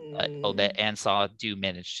 But Obit and Saw do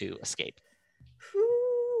manage to escape.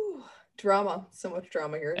 Drama. So much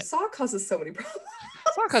drama here. Saw causes so many problems.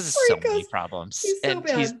 Saw causes so many problems.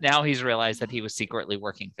 He's realized that he was secretly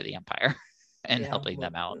working for the Empire and helping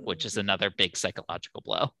them out, which is another big psychological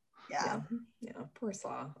blow. Yeah, poor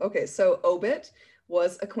Saw. Okay, so Obit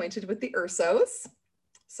was acquainted with the Ursos.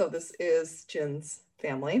 So this is Jin's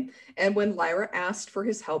family. And when Lyra asked for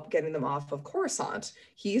his help getting them off of Coruscant,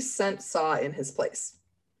 he sent Saw in his place.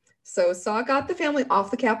 So Saw got the family off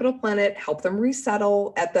the capital planet, helped them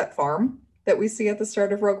resettle at that farm that we see at the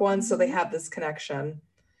start of Rogue One. So they have this connection.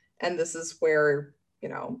 And this is where,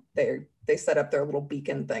 they set up their little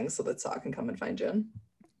beacon thing so that Saw can come and find Jin.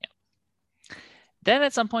 Yeah. Then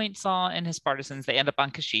at some point, Saw and his partisans, they end up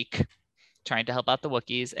on Kashyyyk, trying to help out the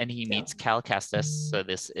Wookiees, and he meets Cal Kestis. So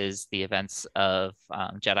this is the events of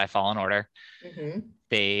Jedi Fallen Order.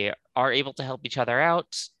 They are able to help each other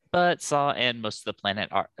out, but Saw and most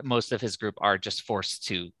of his group are just forced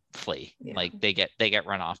to flee. Like they get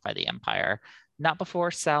run off by the Empire. Not before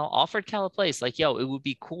Sal offered Cal a place. Like, yo, it would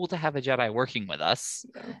be cool to have a Jedi working with us,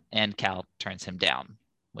 and Cal turns him down.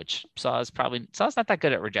 Which Saw's not that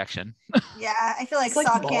good at rejection. Yeah, I feel like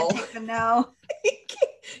Saw can't take the no.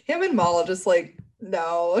 Him and Maul are just like,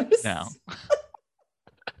 no. No.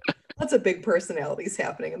 Lots of big personalities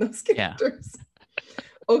happening in those characters. Yeah.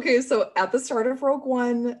 Okay, so at the start of Rogue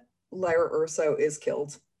One, Lyra Urso is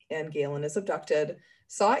killed and Galen is abducted.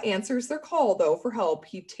 Saw answers their call, though, for help.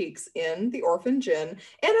 He takes in the orphan Jin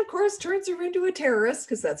and, of course, turns her into a terrorist,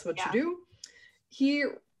 because that's what you do. He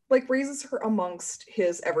raises her amongst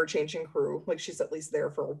his ever-changing crew. Like, she's at least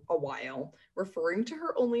there for a while, referring to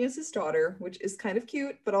her only as his daughter, which is kind of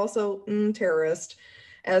cute, but also terrorist.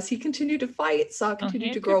 As he continued to fight, Saw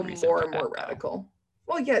continued to grow more and more radical.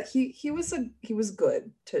 Well, yeah, he was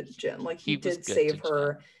good to Jin. Like he was did good save to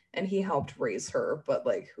her and he helped raise her, but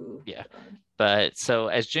like who? Yeah. But so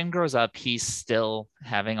as Jin grows up, he's still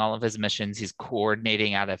having all of his missions. He's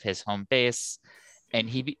coordinating out of his home base, and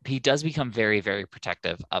he does become very, very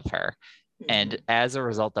protective of her. And as a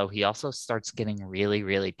result, though, he also starts getting really,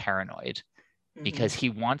 really paranoid because he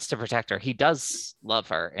wants to protect her. He does love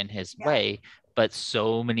her in his way, but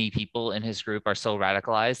so many people in his group are so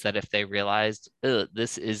radicalized that if they realized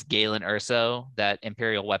this is Galen Erso, that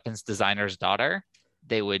Imperial Weapons designer's daughter,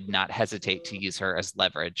 they would not hesitate to use her as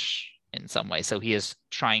leverage in some way. So he is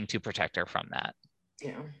trying to protect her from that.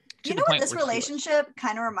 Yeah. You know what this relationship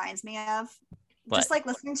kind of reminds me of? What? Just like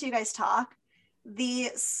listening to you guys talk, the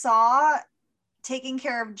Saw taking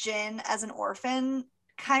care of Jin as an orphan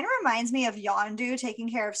kind of reminds me of Yondu taking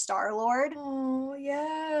care of Star-Lord. Oh,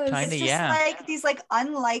 yes. Kinda, It's just like these like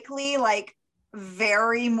unlikely, like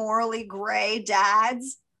very morally gray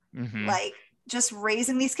dads, like just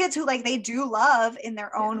raising these kids who like they do love in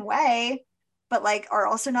their own way, but like are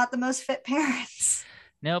also not the most fit parents.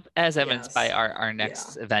 Nope, as evidenced by our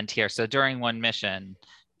next event here. So during one mission,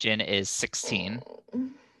 Jin is 16.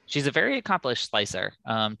 She's a very accomplished slicer.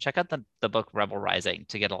 Check out the book Rebel Rising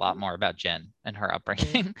to get a lot more about Jin and her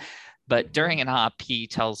upbringing. But during an op, he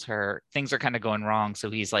tells her things are kind of going wrong.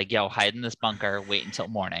 So he's like, yo, hide in this bunker, wait until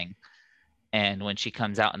morning. And when she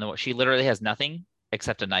comes out, she literally has nothing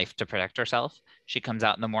except a knife to protect herself. She comes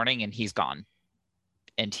out in the morning and he's gone.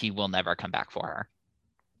 And he will never come back for her.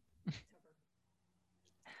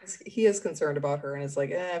 He is concerned about her and is like,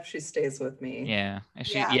 if she stays with me.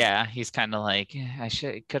 He's kind of like,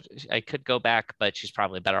 I could go back, but she's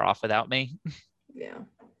probably better off without me. Yeah.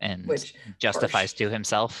 And which justifies to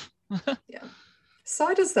himself. Yeah.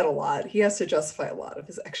 Saw does that a lot. He has to justify a lot of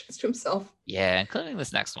his actions to himself. Yeah, including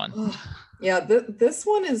this next one. Yeah, this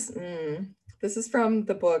one is this is from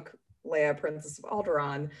the book Leia, Princess of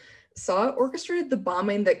Alderaan. Saw orchestrated the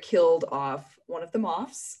bombing that killed off one of the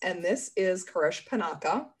Moffs, and this is Koresh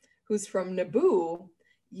Panaka, who's from Naboo.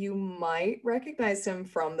 You might recognize him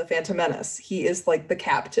from The Phantom Menace. He is like the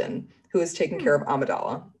captain who is taking care of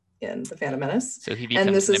Amidala in The Phantom Menace. So he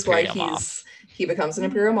becomes he becomes an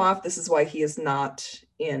Imperial Moff. This is why he is not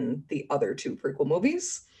in the other two prequel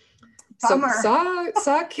movies. Bummer. So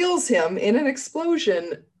Saw kills him in an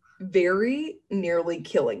explosion, very nearly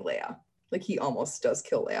killing Leia. Like he almost does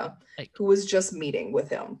kill Leia, who was just meeting with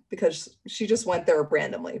him because she just went there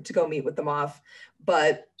randomly to go meet with them off.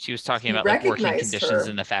 But she was talking about like working conditions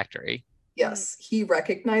in the factory. Yes, he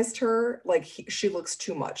recognized her. Like she looks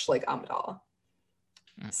too much like Amidala.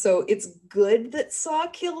 So it's good that Saw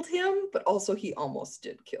killed him, but also he almost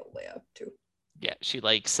did kill Leia too. Yeah, she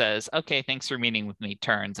like says, "Okay, thanks for meeting with me."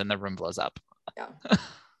 Turns and the room blows up. Yeah.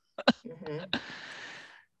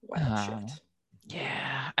 Wild shit.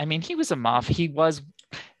 Yeah, I mean, he was a Moff. He was,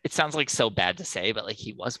 it sounds like so bad to say, but like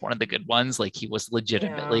he was one of the good ones. Like he was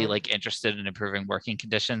legitimately like interested in improving working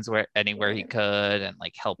conditions anywhere he could and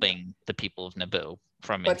like helping the people of Naboo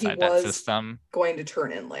from inside that system. Going to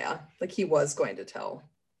turn in Leia. Like he was going to tell.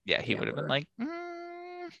 Yeah, he would have been like,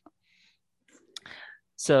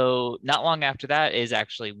 So not long after that is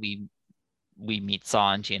actually we meet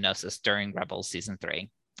Saw and Geonosis during Rebels season 3.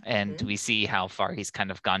 And we see how far he's kind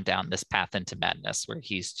of gone down this path into madness where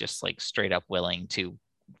he's just like straight up willing to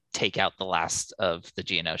take out the last of the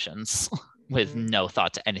Geonosians with no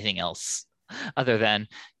thought to anything else other than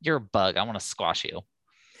you're a bug. I want to squash you.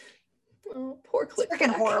 Oh, poor Click.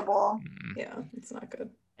 Freaking horrible. Yeah, it's not good.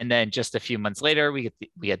 And then just a few months later, we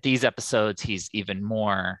get these episodes. He's even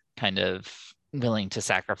more kind of willing to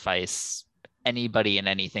sacrifice anybody and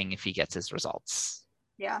anything if he gets his results.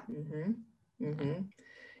 Yeah.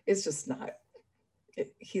 It's just not.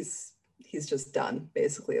 He's just done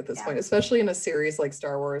basically at this point, especially in a series like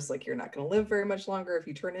Star Wars. Like you're not going to live very much longer if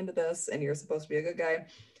you turn into this, and you're supposed to be a good guy.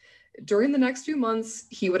 During the next few months,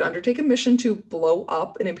 he would undertake a mission to blow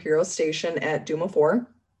up an Imperial station at Duma 4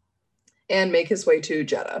 and make his way to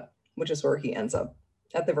Jeddah, which is where he ends up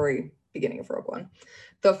at the very beginning of Rogue One.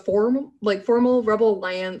 The formal Rebel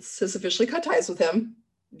Alliance has officially cut ties with him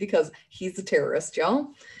because he's a terrorist,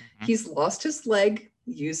 y'all. He's lost his leg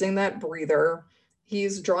using that breather.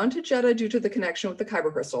 He's drawn to Jeddah due to the connection with the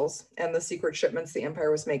Kyber crystals and the secret shipments the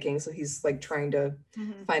Empire was making. So he's like trying to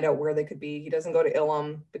find out where they could be. He doesn't go to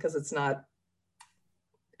Ilum because it's not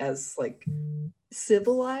as like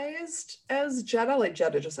civilized as Jeddah. Like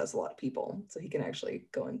Jeddah just has a lot of people, so he can actually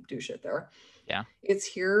go and do shit there. Yeah. It's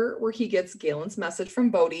here where he gets Galen's message from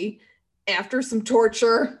Bodhi after some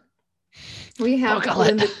torture. We have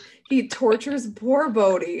he tortures poor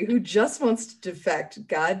Bodhi, who just wants to defect.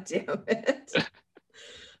 God damn it.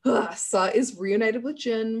 Saw is reunited with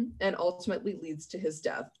Jin and ultimately leads to his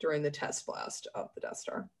death during the test blast of the Death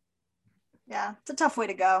Star. Yeah, it's a tough way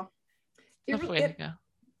to go. Tough way to go.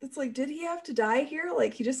 It's like, did he have to die here?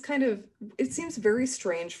 Like, he just kind of, it seems very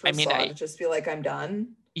strange for Saw to just be like, I'm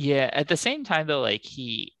done. Yeah, at the same time though, like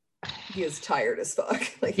he is tired as fuck.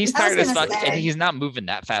 Like, he's tired as fuck, and he's not moving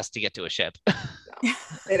that fast to get to a ship. No,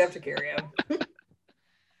 they'd have to carry him.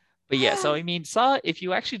 But yeah, so I mean, Saw, if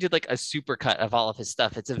you actually did like a super cut of all of his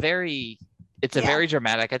stuff, it's a very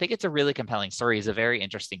dramatic. I think it's a really compelling story. He's a very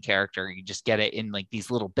interesting character. You just get it in like these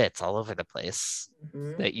little bits all over the place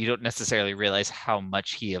that you don't necessarily realize how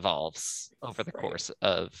much he evolves over the course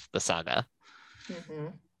of the saga.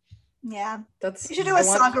 Yeah, you should do a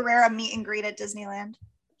Saw Gerrera meet and greet at Disneyland.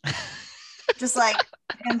 Just like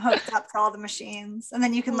him hooked up to all the machines, and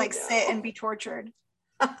then you can sit and be tortured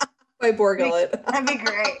by Borgullet. That'd be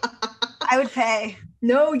great. I would pay.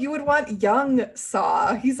 No, you would want young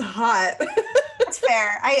Saw. He's hot. That's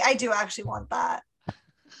fair. I do actually want that.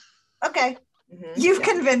 Okay. You've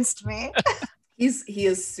convinced me. He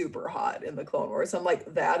is super hot in the Clone Wars. I'm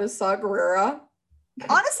like, that is Saw Gerrera.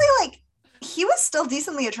 Honestly, like, he was still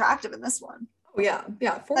decently attractive in this one. Oh yeah.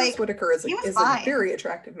 Forrest Whitaker is a very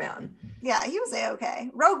attractive man. Yeah, he was okay.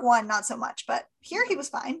 Rogue One, not so much, but here he was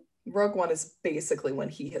fine. Rogue One is basically when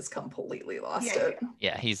he has completely lost it.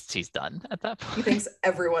 Yeah, he's done at that point. He thinks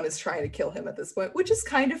everyone is trying to kill him at this point, which is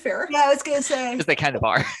kind of fair. Yeah, I was gonna say. Because they kind of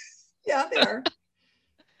are. Yeah, they are.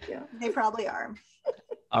 Yeah, they probably are.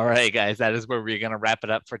 All right, guys, that is where we're going to wrap it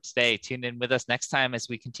up for today. Tune in with us next time as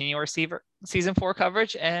we continue our season 4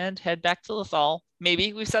 coverage and head back to Lothal.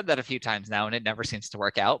 Maybe we've said that a few times now and it never seems to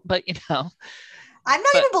work out, but you know. I'm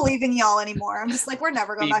not even believing y'all anymore. I'm just like, we're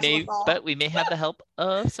never going back to Lothal. But we may have the help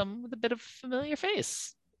of someone with a bit of familiar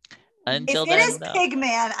face. Until if then, it is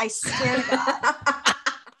Pigman, I swear to God.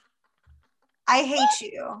 I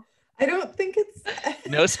hate you. I don't think it's...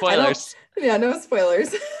 No spoilers. Yeah, no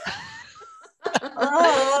spoilers.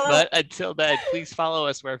 But until then, please follow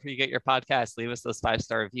us wherever you get your podcasts. Leave us those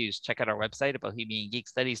 5-star reviews. Check out our website at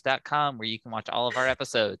bohemiangeekstudies.com, where you can watch all of our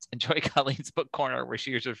episodes. Enjoy Colleen's Book Corner, where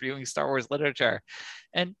she is reviewing Star Wars literature.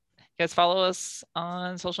 And you guys follow us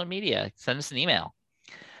on social media. Send us an email.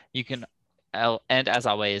 You can, and as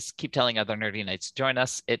always, keep telling other nerdy nights to join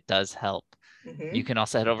us. It does help. You can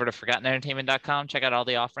also head over to ForgottenEntertainment.com, check out all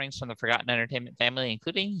the offerings from the Forgotten Entertainment family,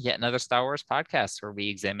 including yet another Star Wars podcast where we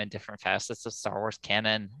examine different facets of Star Wars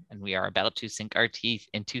canon, and we are about to sink our teeth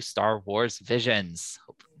into Star Wars Visions.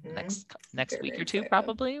 Next week or two,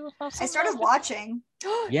 probably. I started watching.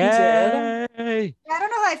 Yay! I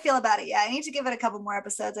don't know how I feel about it yet. I need to give it a couple more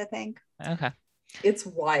episodes, I think. Okay. It's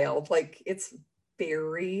wild. Like, it's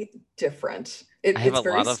very different. It's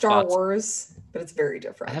very Star Wars, but it's very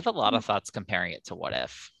different. I have a lot of thoughts comparing it to What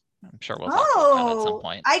If. I'm sure we'll talk about that at some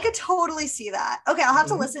point. I could totally see that. Okay, I'll have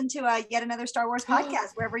to listen to yet another Star Wars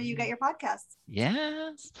podcast wherever you get your podcasts.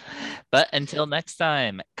 Yes. But until next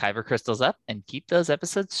time, Kyber crystals up and keep those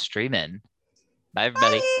episodes streaming. Bye,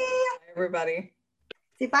 everybody. Bye, everybody.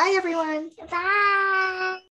 Say bye, everyone. Bye.